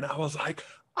turned and I was like,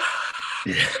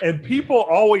 and people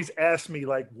always ask me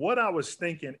like what I was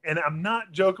thinking. And I'm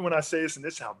not joking when I say this, and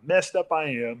this is how messed up I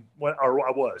am.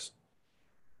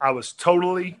 I was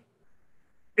totally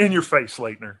in your face,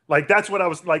 Leitner. Like, that's what I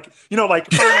was like, you know, like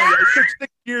finally,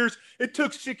 it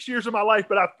took 6 years of my life,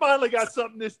 but I finally got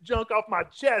something, this junk off my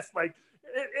chest. Like,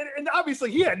 and obviously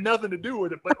he had nothing to do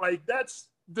with it, but like, that's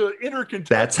the inner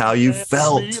Kentucky. That's how you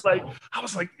felt. Like, I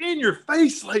was like, in your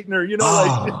face, Leitner, you know,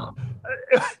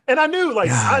 like, and I knew, like,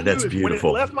 I knew when it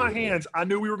left my hands, I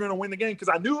knew we were going to win the game because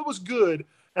I knew it was good.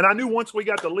 And I knew once we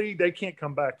got the lead, they can't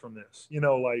come back from this, you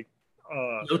know, like,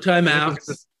 no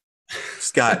timeouts.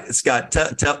 Scott,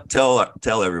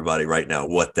 tell everybody right now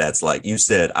what that's like. You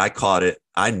said I caught it.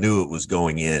 I knew it was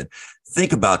going in.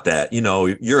 Think about that. You know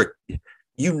it.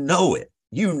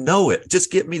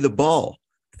 Just get me the ball.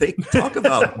 Talk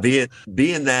about being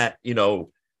that,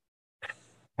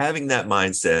 having that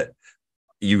mindset.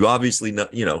 You obviously know,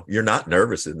 you're not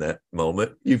nervous in that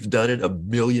moment. You've done it a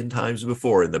million times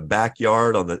before in the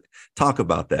backyard talk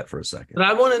about that for a second. But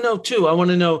I want to know too. I want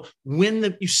to know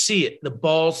when you see it, the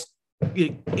ball's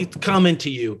it's coming to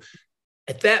you.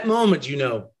 At that moment,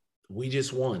 we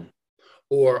just won.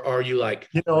 Or are you like,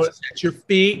 set your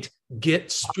feet,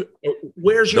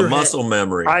 where's your muscle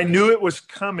memory? I knew it was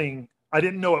coming. I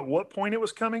didn't know at what point it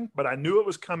was coming, but I knew it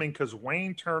was coming because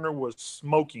Wayne Turner was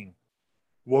smoking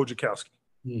Wojciechowski.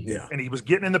 Yeah. And he was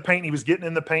getting in the paint.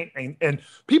 And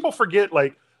people forget,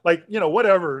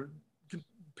 whatever.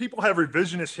 People have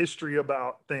revisionist history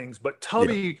about things, but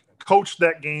Tubby coached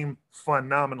that game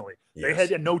phenomenally. Yes. They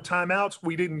had no timeouts.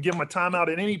 We didn't give them a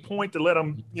timeout at any point to let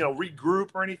them,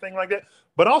 regroup or anything like that.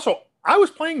 But also, I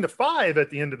was playing the 5 at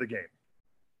the end of the game.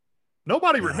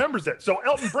 Nobody remembers that. So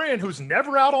Elton Brand, who's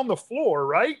never out on the floor,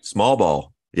 right? Small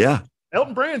ball. Yeah.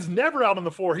 Elton Brand's never out on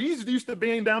the floor. He's used to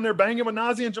being down there banging with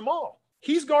Nazi and Jamal.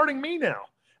 He's guarding me now.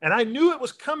 And I knew it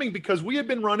was coming because we had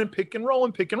been running pick and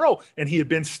roll, and he had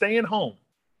been staying home.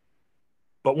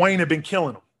 But Wayne had been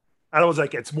killing him. And I was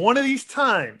like, it's one of these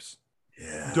times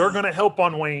they're going to help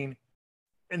on Wayne,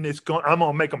 and I'm going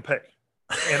to make them pay.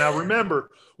 And I remember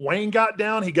Wayne got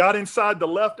down. He got inside the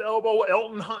left elbow.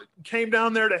 Elton came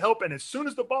down there to help. And as soon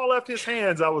as the ball left his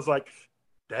hands, I was like,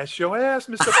 that's your ass,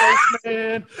 Mr.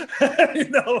 Postman.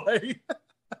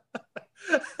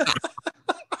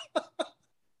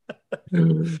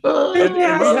 And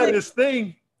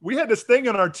we had this thing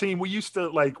on our team. We used to,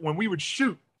 when we would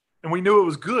shoot and we knew it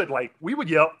was good, we would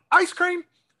yell, ice cream.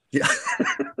 Yeah.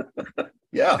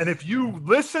 Yeah. And if you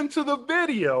listen to the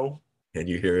video, can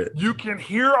you hear it? You can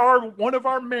hear one of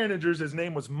our managers, his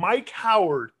name was Mike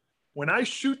Howard. When I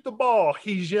shoot the ball,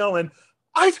 he's yelling,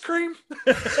 ice cream.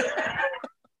 And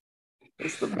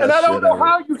I don't know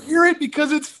how you hear it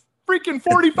because it's freaking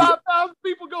 45,000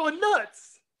 people going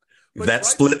nuts. But that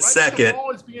split second.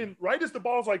 Right as the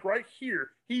ball's right here,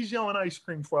 he's yelling ice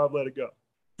cream before I've let it go.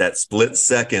 That split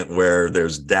second where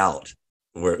there's doubt,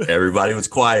 where everybody was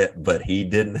quiet, but he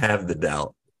didn't have the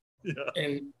doubt. Yeah.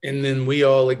 And then we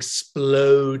all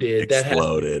exploded.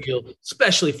 That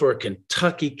especially for a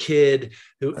Kentucky kid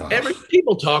who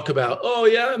people talk about. Oh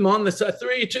yeah, I'm on the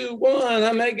 3, 2, 1.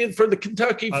 I'm making for the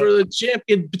Kentucky for the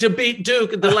champion to beat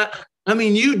Duke.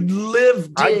 You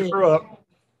lived. I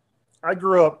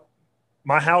grew up.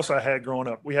 My house I had growing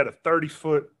up, we had a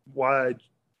 30-foot wide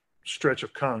stretch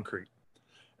of concrete,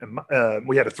 and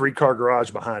we had a 3-car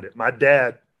garage behind it. My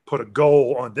dad put a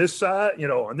goal on this side,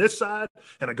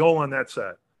 and a goal on that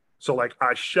side. So I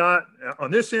shot on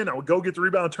this end, I would go get the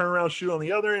rebound, turn around, shoot on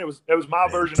the other end. It was my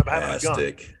version of having a gun.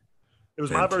 It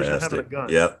was my version of having a gun.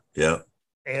 Yep.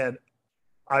 And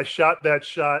I shot that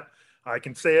shot. I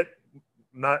can say it,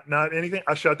 not anything.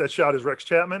 I shot that shot as Rex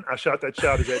Chapman. I shot that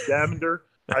shot as Ed Davender.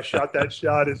 I shot that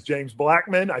shot as James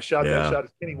Blackman. I shot that shot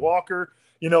as Kenny Walker.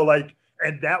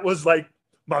 And that was my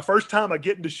first time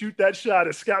getting to shoot that shot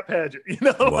as Scott Padgett.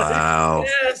 Wow.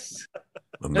 Yes.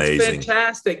 Amazing. That's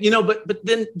fantastic. But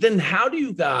then how do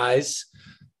you guys,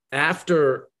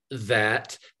 after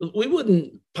that, we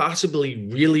wouldn't possibly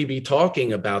really be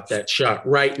talking about that shot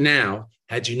right now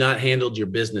had you not handled your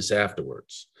business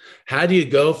afterwards. How do you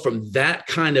go from that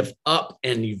kind of up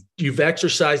and you've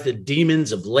exercised the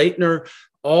demons of Leitner,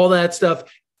 all that stuff,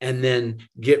 and then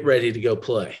get ready to go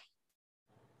play?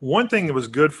 One thing that was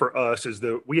good for us is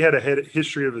that we had a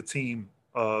history of a team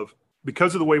of,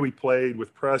 because of the way we played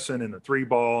with pressing and the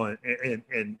 3-ball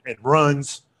and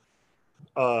runs,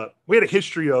 we had a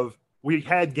history of, we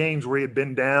had games where we had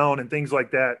been down and things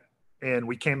like that, and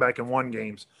we came back and won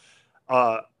games.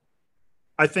 I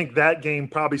think that game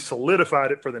probably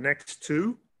solidified it for the next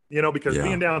 2, because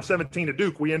being down 17 to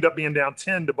Duke, we end up being down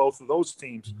 10 to both of those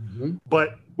teams. Mm-hmm.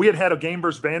 But we had a game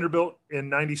versus Vanderbilt in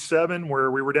 97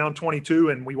 where we were down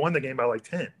 22 and we won the game by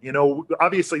 10.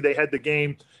 Obviously they had the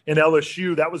game in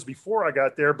LSU. That was before I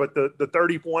got there, but the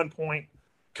 31-point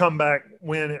comeback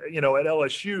win, at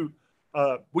LSU,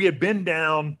 we had been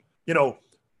down,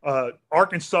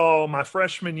 Arkansas, my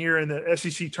freshman year in the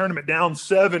SEC tournament, down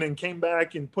 7 and came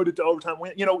back and put it to overtime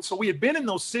win. So we had been in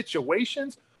those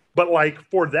situations. But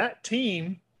for that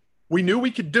team, we knew we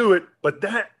could do it, but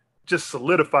that just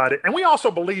solidified it. And we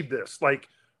also believed this.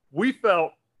 We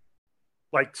felt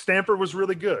like Stanford was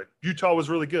really good. Utah was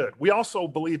really good. We also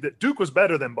believed that Duke was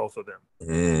better than both of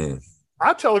them.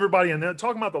 I tell everybody, and then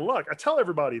talking about the luck, I tell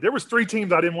everybody there was 3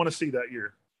 teams I didn't want to see that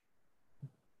year.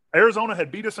 Arizona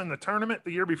had beat us in the tournament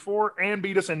the year before and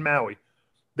beat us in Maui.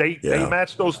 They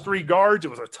matched those 3 guards.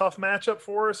 It was a tough matchup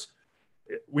for us.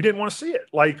 We didn't want to see it.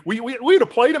 Like we'd have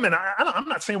played them, and I'm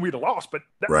not saying we'd have lost, but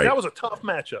that was a tough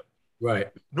matchup. Right.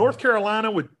 North Carolina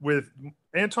with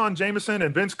Anton Jameson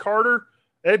and Vince Carter,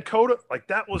 Ed Cota, like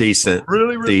that was decent,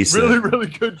 really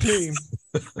good team.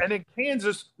 And in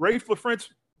Kansas, Rafe LaFrance,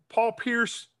 Paul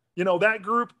Pierce, that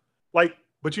group. Like,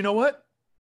 but you know what?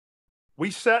 We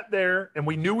sat there and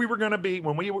we knew we were going to be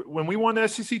when we won the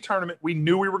SEC tournament. We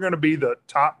knew we were going to be the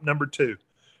top number 2,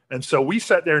 and so we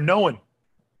sat there knowing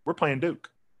we're playing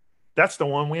Duke. That's the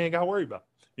one we ain't got to worry about.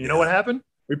 You know what happened?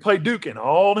 We played Duke, and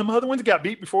all them other ones got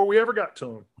beat before we ever got to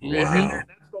them. Wow. And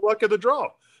that's the luck of the draw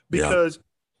because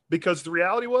the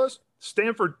reality was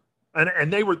Stanford,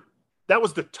 and that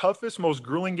was the toughest, most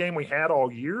grueling game we had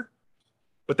all year,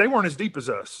 but they weren't as deep as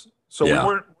us. So we weren't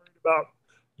worried about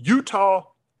Utah.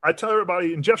 I tell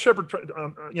everybody, and Jeff Shepard,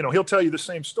 he'll tell you the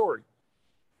same story.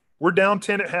 We're down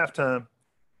 10 at halftime,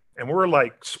 and we're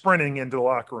like sprinting into the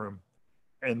locker room,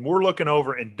 and we're looking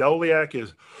over, and Doliak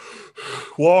is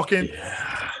walking.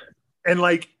 Yeah. And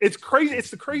like, it's crazy.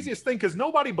 It's the craziest thing because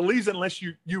nobody believes it unless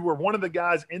you were one of the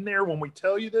guys in there when we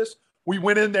tell you this. We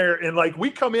went in there and like we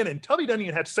come in and Tubby doesn't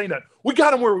even have to say nothing. We got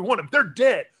them where we want them. They're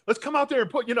dead. Let's come out there and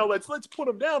put, let's put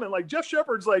them down. And like Jeff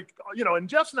Shepard's like, and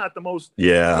Jeff's not the most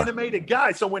animated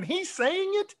guy. So when he's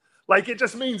saying it, like it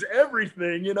just means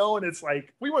everything, and it's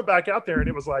like we went back out there and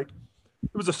it was like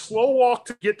it was a slow walk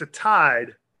to get to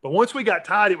tied. But once we got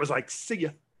tied, it was like, see ya.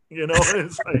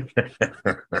 It's like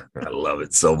I love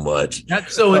it so much.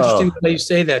 That's so interesting that you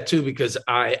say that too, because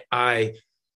I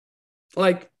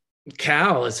like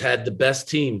Cal has had the best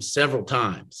team several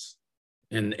times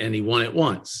and he won it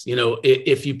once.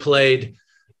 If you played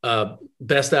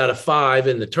best out of 5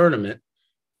 in the tournament,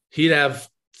 he'd have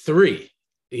 3,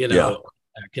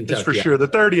 Kentucky. It's for sure. The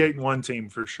 38-1 team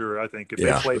for sure. I think if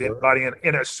they played anybody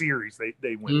in a series,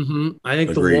 they win. Mm-hmm. I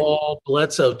think the Wall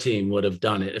Bledsoe team would have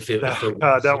done it.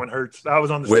 That one hurts. I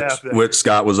was on the staff. Which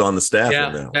Scott was on the staff.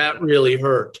 Yeah, that really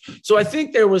hurt. So I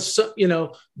think there was some,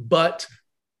 but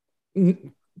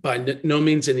by no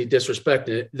means any disrespect.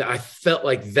 I felt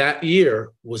like that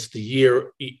year was the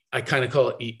year I kind of call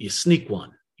it you sneak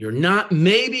one. You're not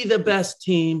maybe the best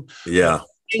team. Yeah.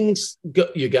 Things go,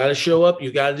 you got to show up, you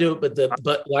got to do it.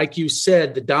 But like you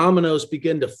said, the dominoes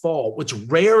begin to fall, which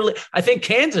rarely. I think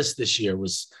Kansas this year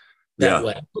was that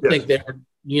way. I think they're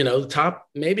top,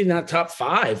 maybe not top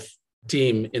 5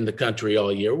 team in the country all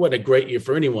year. What a great year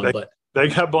for anyone, but they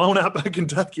got blown out by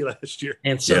Kentucky last year,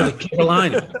 and so did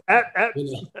Carolina at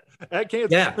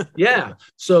Kansas. Yeah.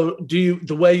 So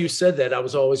the way you said that, I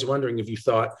was always wondering if you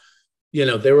thought,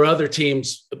 there were other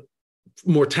teams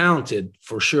more talented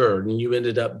for sure, and you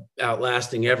ended up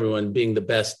outlasting everyone, being the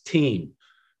best team.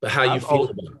 But how you feel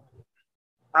about it?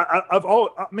 I've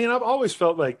always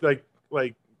felt like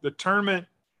the tournament.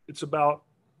 It's about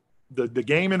the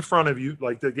game in front of you,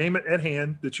 like the game at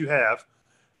hand that you have,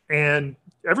 and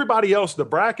everybody else. The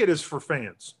bracket is for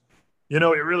fans. It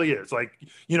really is. Like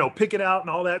pick it out and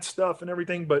all that stuff and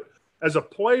everything. But as a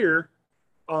player,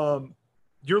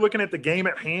 you're looking at the game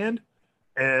at hand,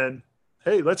 and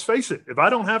hey, let's face it. If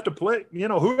I don't have to play,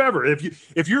 whoever,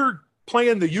 if you're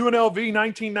playing the UNLV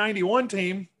 1991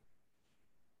 team,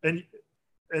 and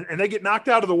they get knocked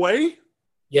out of the way,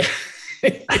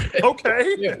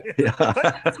 okay,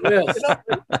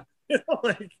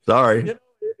 sorry,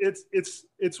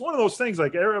 it's one of those things.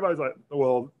 Like everybody's like,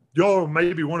 well, y'all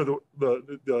may be one of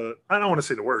the I don't want to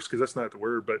say the worst because that's not the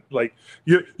word, but like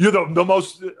you're the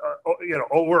most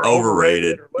we're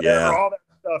overrated or whatever, all that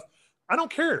stuff. I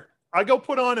don't care. I go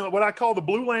put on what I call the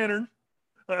Blue Lantern.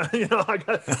 I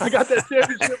got that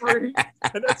championship ring,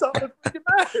 and that's all that freaking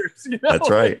matters. That's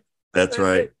right. That's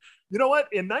right. You know what?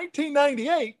 In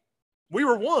 1998, we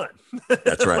were 1.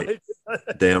 That's right.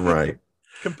 Damn right.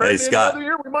 Compared to Scott, another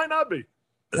year, we might not be.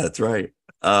 That's right.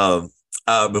 I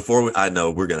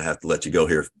know we're going to have to let you go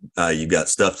here. You've got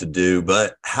stuff to do,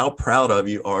 but how proud of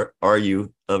you are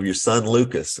you of your son,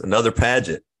 Lucas, another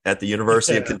Padgett at the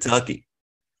University of Kentucky?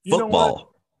 Football.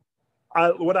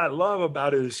 What I love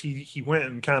about it is he went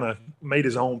and kind of made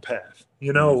his own path,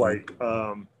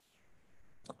 and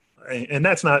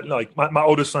that's not like my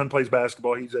oldest son plays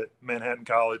basketball. He's at Manhattan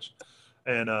College,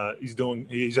 and he's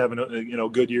having a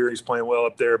good year. He's playing well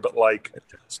up there, but I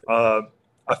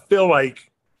feel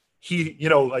like he,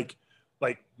 like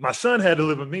my son had to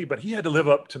live with me, but he had to live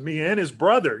up to me and his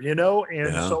brother,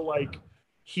 so like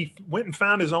he went and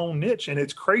found his own niche. And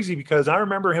it's crazy because I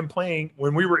remember him playing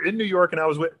when we were in New York and I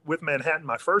was with Manhattan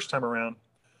my first time around.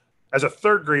 as a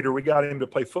third grader, we got him to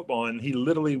play football, and he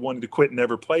literally wanted to quit and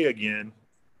never play again.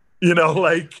 You know,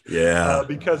 like,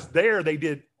 because there they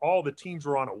did all the teams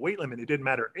were on a weight limit. It didn't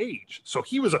matter age. So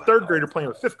he was a third grader playing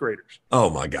with fifth graders.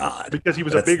 Oh my God. Because he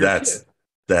was a bigger kid.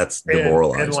 That's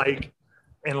demoralizing.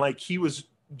 And like he was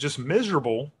just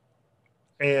miserable.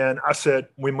 And I said,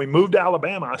 when we moved to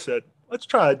Alabama, I said, let's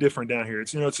try it different down here.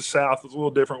 It's, it's the South. It's a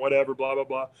little different, whatever, blah, blah,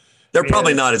 blah. They're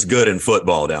probably not as good in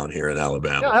football down here in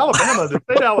Alabama. Yeah, Alabama, the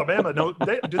state of Alabama. Do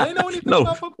they know anything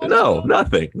about football? No,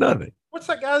 nothing. What's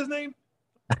that guy's name?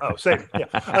 Oh, Saban.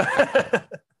 Yeah.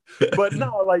 But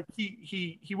no, like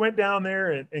he went down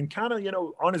there and kind of,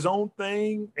 on his own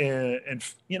thing and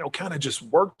kind of just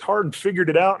worked hard and figured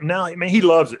it out. And now, man, he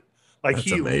loves it. Like, that's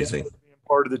he amazing. loves being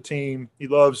part of the team. He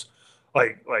loves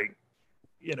the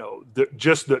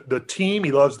team.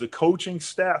 He loves the coaching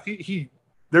staff. He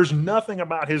there's nothing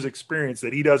about his experience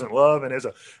that he doesn't love. And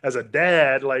as a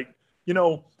dad, like,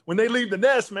 when they leave the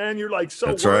nest, man, you're like so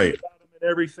that's worried right. about them and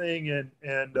everything.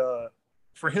 And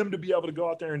for him to be able to go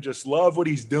out there and just love what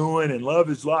he's doing and love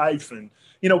his life and,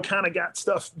 kind of got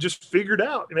stuff just figured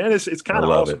out, man, it's kind of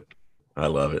awesome. I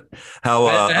love it. How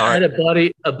I had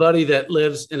a buddy that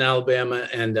lives in Alabama,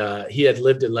 and he had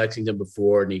lived in Lexington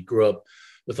before, and he grew up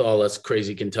with all us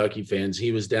crazy Kentucky fans.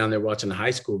 He was down there watching a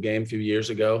high school game a few years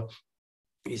ago.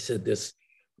 He said this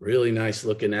really nice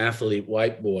looking athlete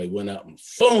white boy went up and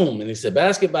boom, and he said,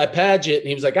 "Basket by Padgett," and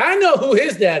he was like, "I know who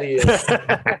his daddy is.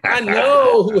 I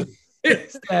know who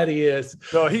his daddy is."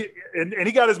 No, he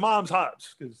got his mom's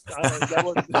hops because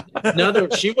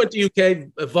she went to UK,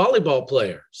 a volleyball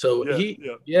player. So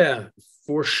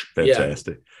for sure.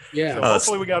 Fantastic. Yeah. So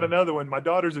hopefully we got another one. My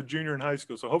daughter's a junior in high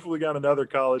school, so hopefully we got another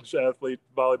college athlete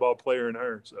volleyball player in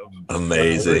her. So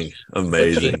amazing.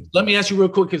 Let me ask you real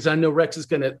quick, because I know Rex is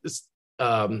going to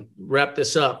wrap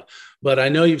this up, but I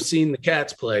know you've seen the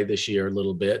Cats play this year a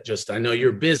little bit. I know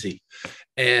you're busy,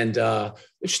 and they've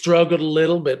struggled a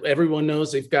little, but everyone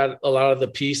knows they've got a lot of the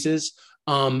pieces.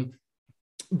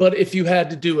 But if you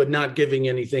had to do a, not giving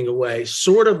anything away,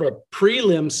 sort of a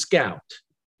prelim scout.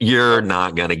 You're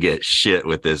not going to get shit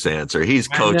with this answer. He's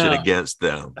coaching against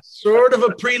them. Sort of a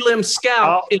prelim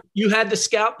scout. If you had to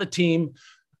scout the team.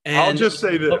 And I'll just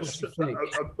say this.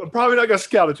 I'm probably not going to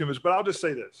scout it too much, but I'll just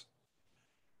say this.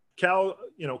 Cal's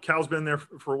been there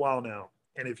for a while now.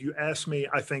 And if you ask me,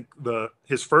 I think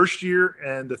his first year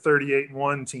and the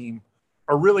 38-1 team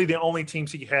are really the only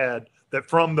teams he had that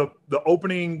from the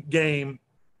opening game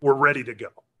were ready to go.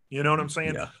 You know what I'm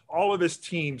saying? Yeah. All of his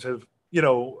teams have,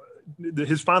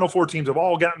 his Final Four teams have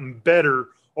all gotten better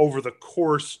over the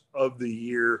course of the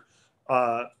year.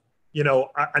 I know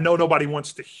nobody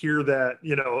wants to hear that,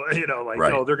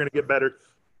 right. Oh, they're going to get better.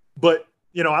 But,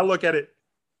 I look at it,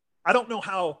 I don't know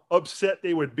how upset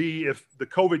they would be if the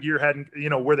COVID year hadn't,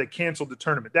 where they canceled the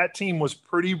tournament. That team was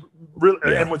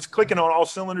and was clicking on all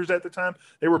cylinders at the time.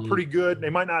 They were pretty good. They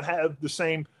might not have the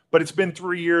same, but it's been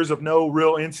 3 years of no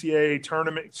real NCAA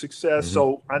tournament success. Mm-hmm.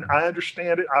 So I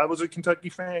understand it. I was a Kentucky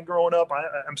fan growing up.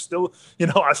 I'm still,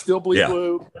 I still bleed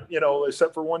blue,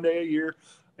 except for one day a year.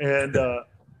 And,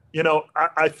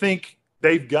 I think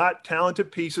they've got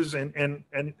talented pieces and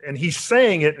he's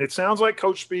saying it, and it sounds like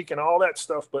coach speak and all that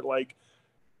stuff, but like,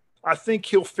 I think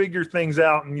he'll figure things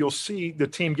out and you'll see the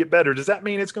team get better. Does that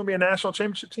mean it's going to be a national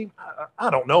championship team? I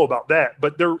don't know about that,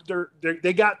 but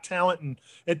they got talent, and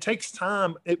it takes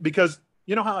time because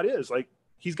you know how it is. Like,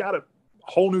 he's got a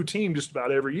whole new team just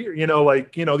about every year,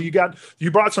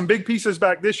 you brought some big pieces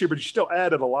back this year, but you still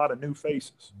added a lot of new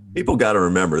faces. People got to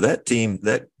remember that team,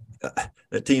 that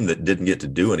team that didn't get to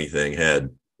do anything had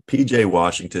PJ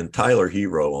Washington, Tyler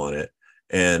Hero on it.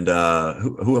 And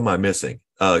who am I missing?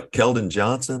 Keldon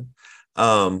Johnson.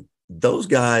 Those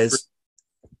guys,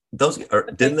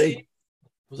 didn't they?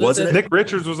 Wasn't it? Nick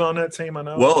Richards was on that team, I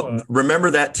know. Well, remember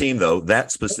that team, though,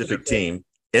 that specific team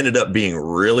ended up being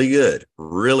really good.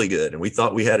 And we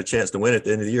thought we had a chance to win at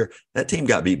the end of the year. That team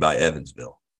got beat by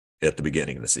Evansville at the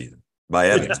beginning of the season. By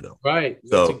Evansville. Right.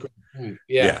 So,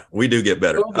 yeah, we do get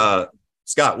better.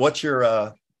 Scott, what's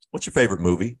your favorite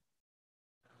movie?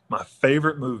 My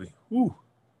favorite movie. Ooh.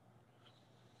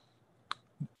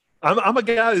 I'm a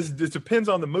guy. It depends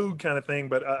on the mood, kind of thing.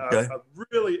 But I'm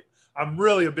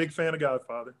really a big fan of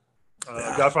Godfather.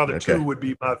 Godfather 2 would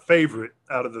be my favorite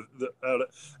out of the.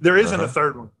 There isn't a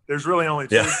third one. There's really only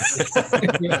two.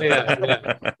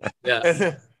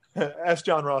 Yeah. Ask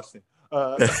John Rothstein.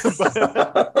 But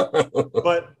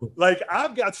like,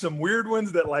 I've got some weird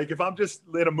ones that, like, if I'm just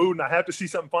in a mood and I have to see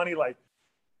something funny, like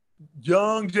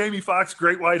young Jamie Foxx,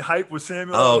 Great White Hype with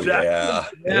Samuel L.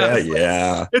 Jackson.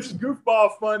 Yeah. It's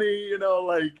goofball funny,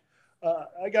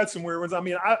 I got some weird ones. I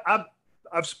mean,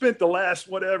 I've spent the last,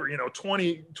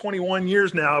 20, 21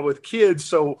 years now with kids.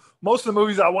 So most of the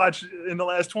movies I watch in the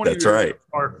last 20 That's years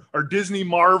right. are Disney,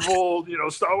 Marvel,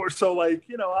 Star Wars. So like,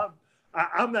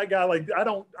 I'm that guy. Like, I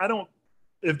don't,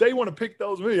 if they want to pick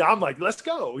those movies, I'm like, let's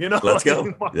go, Let's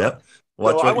go. Yep.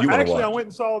 Watch so what you want to watch. I went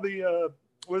and saw the,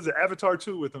 Avatar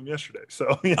 2 with them yesterday.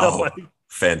 So,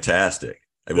 fantastic.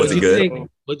 Was it good?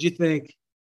 What'd you think?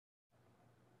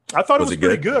 I thought it was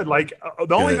pretty good. Like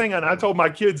the only thing, and I told my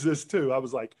kids this too, I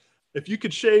was like, if you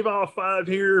could shave off 5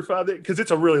 here, 5 there, because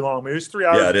it's a really long movie. It's 3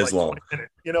 hours. Yeah, it is long. 20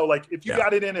 minutes. Like if you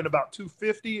got it in about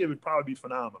 250, it would probably be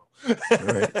phenomenal.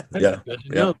 Right. Yeah.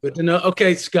 Good to know.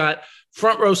 Okay, Scott,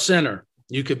 front row center.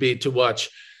 You could be to watch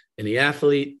any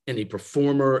athlete, any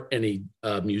performer, any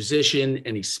musician,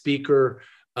 any speaker,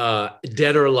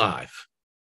 dead or alive.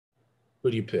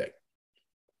 Who do you pick?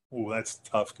 Oh, that's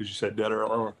tough because you said dead or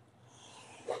alive.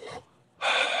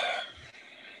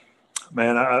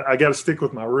 Man, I got to stick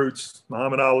with my roots.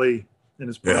 Muhammad Ali in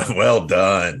his prime. Yeah, well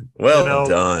done. Well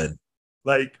done.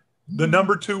 Like the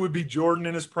number 2 would be Jordan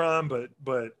in his prime,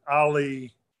 but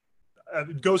Ali,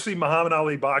 go see Muhammad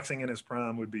Ali boxing in his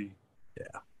prime would be.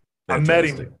 Yeah. I met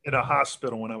him in a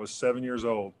hospital when I was 7 years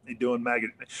old. He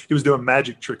was doing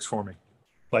magic tricks for me.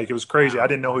 Like it was crazy. I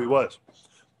didn't know who he was.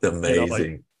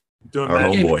 Amazing. Doing our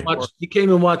homeboy. He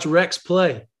came and watched Rex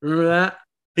play. Remember that?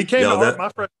 He came to my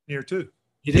freshman year too.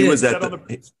 He was at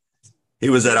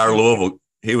our Louisville.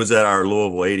 He was at our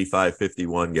Louisville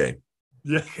 85-51 game.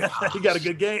 Yeah, he got a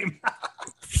good game.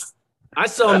 I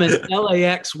saw him in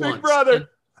LAX once. Big brother.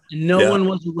 And no one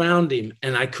was around him,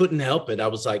 and I couldn't help it. I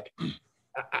was like,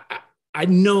 I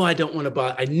know I don't want to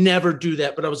buy. I never do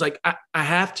that, but I was like, I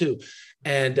have to.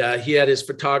 And he had his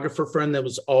photographer friend that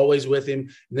was always with him,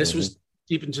 and this was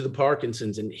deep into the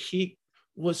Parkinson's, and he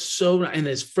was so. And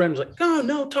his friend was like, "Oh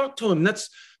no, talk to him. That's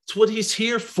what he's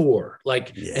here for."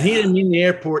 Like, and he didn't mean the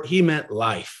airport; he meant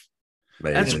life.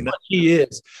 Amazing. That's what he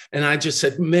is. And I just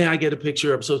said, "May I get a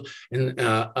picture of?" So, and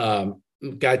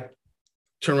guy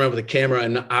turned around with the camera,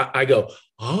 and I go,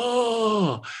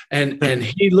 "Oh!" And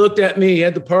he looked at me. He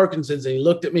had the Parkinson's, and he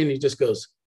looked at me, and he just goes,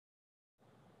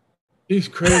 "He's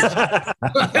crazy." Oh,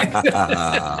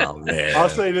 man. I'll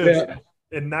say this: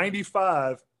 in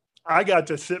 '95. I got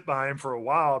to sit by him for a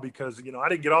while because, I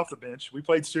didn't get off the bench. We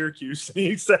played Syracuse, and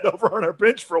he sat over on our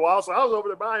bench for a while. So I was over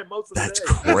there by him most of the day. That's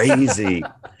crazy.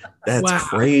 That's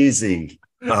crazy.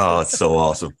 Oh, it's so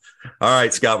awesome. All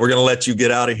right, Scott, we're going to let you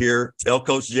get out of here. Tell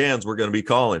Coach Jans we're going to be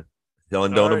calling. Tell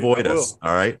him don't avoid us.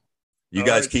 All right. You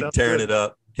guys keep tearing it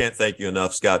up. Can't thank you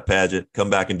enough, Scott Padgett.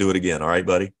 Come back and do it again. All right,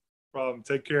 buddy? No problem.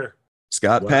 Take care.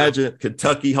 Scott Padgett,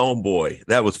 Kentucky homeboy.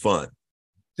 That was fun.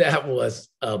 That was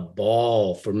a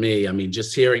ball for me. I mean,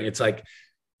 just hearing, it's like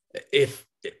if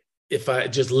I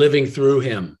just living through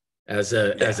him as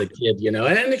a kid,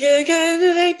 and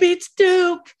he beats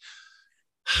Duke.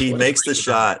 He makes the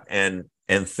shot and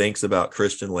thinks about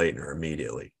Christian Laettner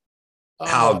immediately.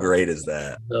 How great is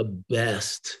that? The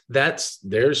best. That's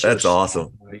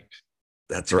awesome. Right.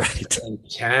 That's right.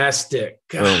 Fantastic.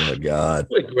 God. Oh my God.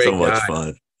 What a great guy. Much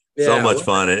fun. Yeah, so much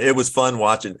fun. And it was fun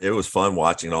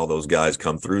watching all those guys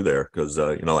come through there. Cause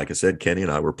like I said, Kenny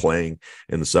and I were playing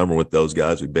in the summer with those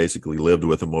guys. We basically lived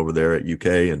with them over there at UK.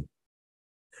 And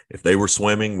if they were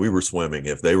swimming, we were swimming.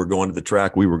 If they were going to the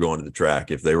track, we were going to the track.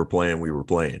 If they were playing, we were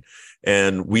playing.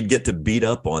 And we'd get to beat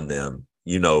up on them.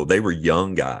 They were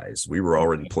young guys. We were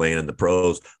already playing in the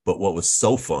pros. But what was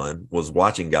so fun was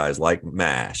watching guys like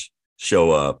Mash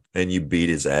show up and you beat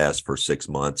his ass for 6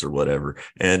 months or whatever.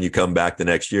 And you come back the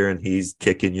next year and he's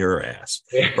kicking your ass.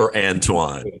 Or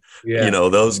Antoine,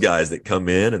 those guys that come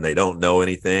in and they don't know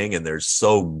anything and they're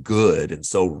so good and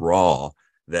so raw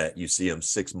that you see them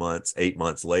 6 months, 8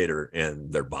 months later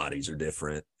and their bodies are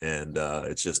different. And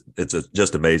it's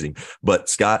just amazing. But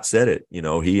Scott said it,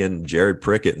 he and Jared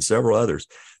Prickett and several others.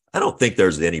 I don't think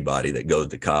there's anybody that goes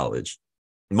to college.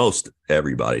 Most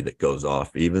everybody that goes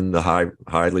off, even the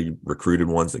highly recruited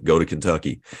ones that go to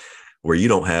Kentucky, where you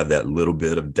don't have that little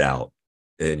bit of doubt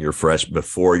in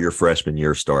before your freshman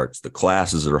year starts. The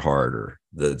classes are harder,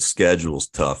 the schedule's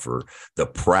tougher, the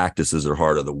practices are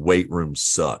harder, the weight room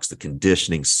sucks, the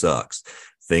conditioning sucks.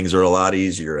 Things are a lot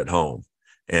easier at home.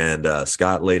 And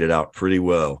Scott laid it out pretty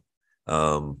well.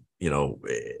 And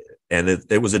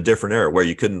it was a different era where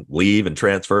you couldn't leave and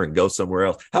transfer and go somewhere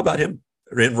else. How about him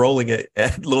enrolling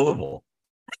at Louisville?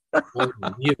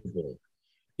 Unbelievable.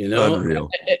 Unreal.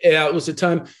 It was a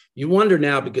time you wonder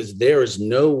now, because there is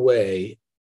no way,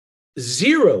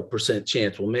 0%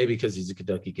 chance. Well, maybe because he's a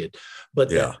Kentucky kid, but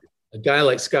a guy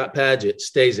like Scott Padgett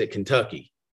stays at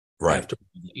Kentucky, right? After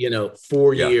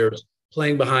 4 years,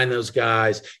 playing behind those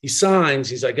guys. He signs,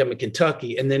 he's like, I'm in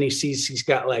Kentucky. And then he sees he's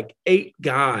got like 8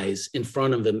 guys in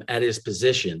front of him at his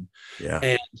position. Yeah.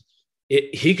 And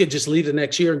he could just leave the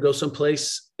next year and go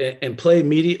someplace and play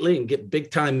immediately and get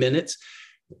big time minutes.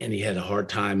 And he had a hard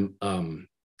time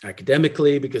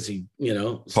academically because he,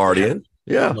 partying.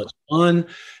 Yeah. So much fun.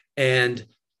 And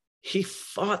he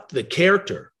fought the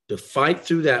character to fight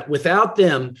through that. Without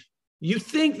them, you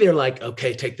think they're like,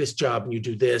 okay, take this job and you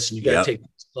do this and you got to take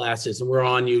these classes and we're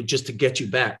on you just to get you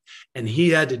back. And he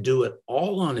had to do it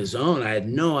all on his own. I had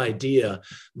no idea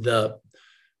the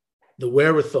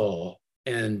wherewithal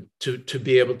and to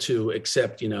be able to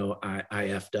accept, I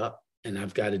effed up and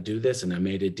I've got to do this. And I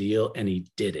made a deal and he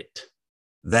did it.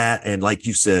 That, and like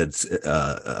you said,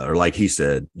 or like he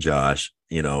said, Josh,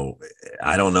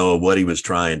 I don't know what he was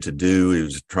trying to do. He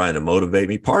was trying to motivate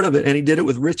me. Part of it, and he did it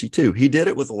with Richie too. He did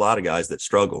it with a lot of guys that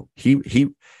struggled.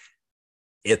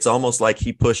 It's almost like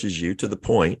he pushes you to the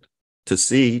point to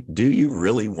see, do you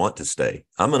really want to stay?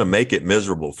 I'm going to make it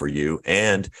miserable for you.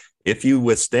 And if you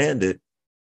withstand it,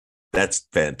 that's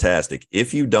fantastic.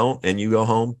 If you don't and you go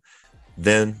home,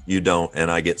 then you don't. And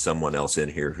I get someone else in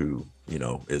here who,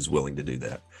 is willing to do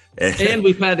that. And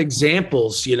we've had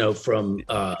examples, from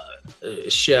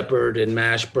Shepard and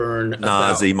Mashburn,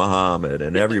 Nazi Muhammad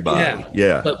and everybody.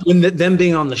 Yeah. But when them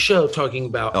being on the show talking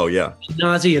about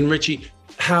Nazi and Richie,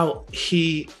 how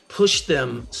he pushed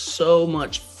them so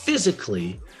much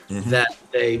physically that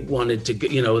they wanted to,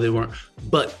 they weren't.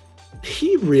 But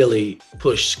he really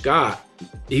pushed Scott.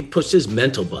 He pushed his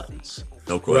mental buttons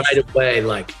right away,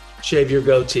 like shave your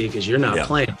goatee because you're not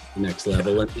playing at the next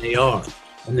level, and they are.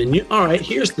 And then all right,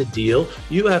 here's the deal.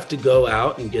 You have to go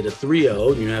out and get a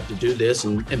 3.0 and you have to do this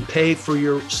and pay for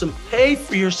your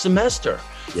semester.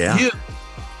 Yeah.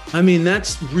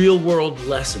 That's real world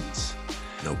lessons.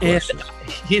 No question. And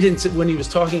he didn't, when he was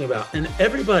talking about, and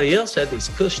everybody else had these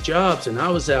cush jobs and I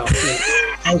was out,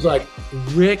 I was like,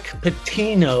 Rick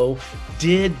Pitino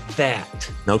did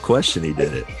that. No question he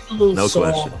did it. No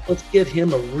question. Let's get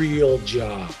him a real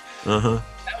job. That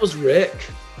was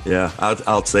Rick. Yeah,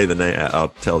 I'll say the name. I'll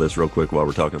tell this real quick while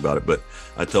we're talking about it. But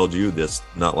I told you this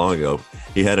not long ago.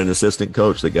 He had an assistant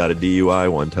coach that got a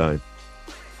DUI one time.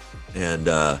 And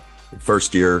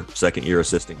first year, second year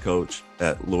assistant coach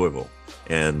at Louisville.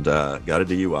 And got a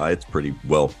DUI. It's pretty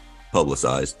well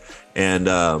publicized. And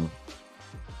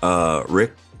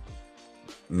Rick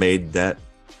made that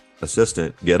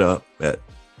assistant get up at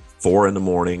 4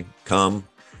 a.m, come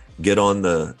get on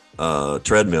the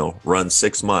treadmill, run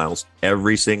 6 miles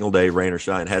every single day, rain or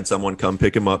shine. Had someone come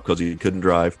pick him up because he couldn't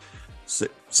drive.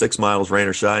 6 miles, rain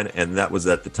or shine. And that was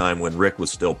at the time when Rick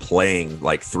was still playing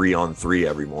like 3-on-3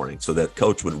 every morning. So that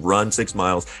coach would run 6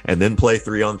 miles and then play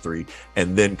 3-on-3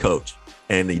 and then coach.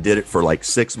 And he did it for like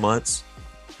 6 months.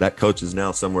 That coach is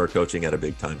now somewhere coaching at a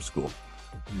big time school.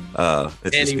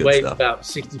 And he weighed about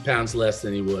 60 pounds less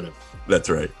than he would have. That's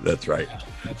right.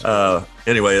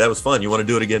 Anyway, that was fun. You want to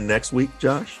do it again next week,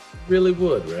 Josh? Really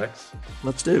would, Rex.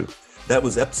 Let's do. That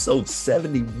was episode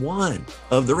 71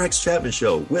 of the Rex Chapman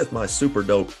Show with my super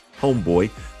dope homeboy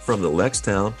from the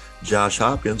Lextown, Josh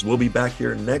Hopkins. We'll be back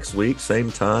here next week, same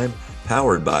time,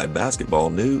 powered by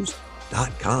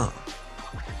basketballnews.com.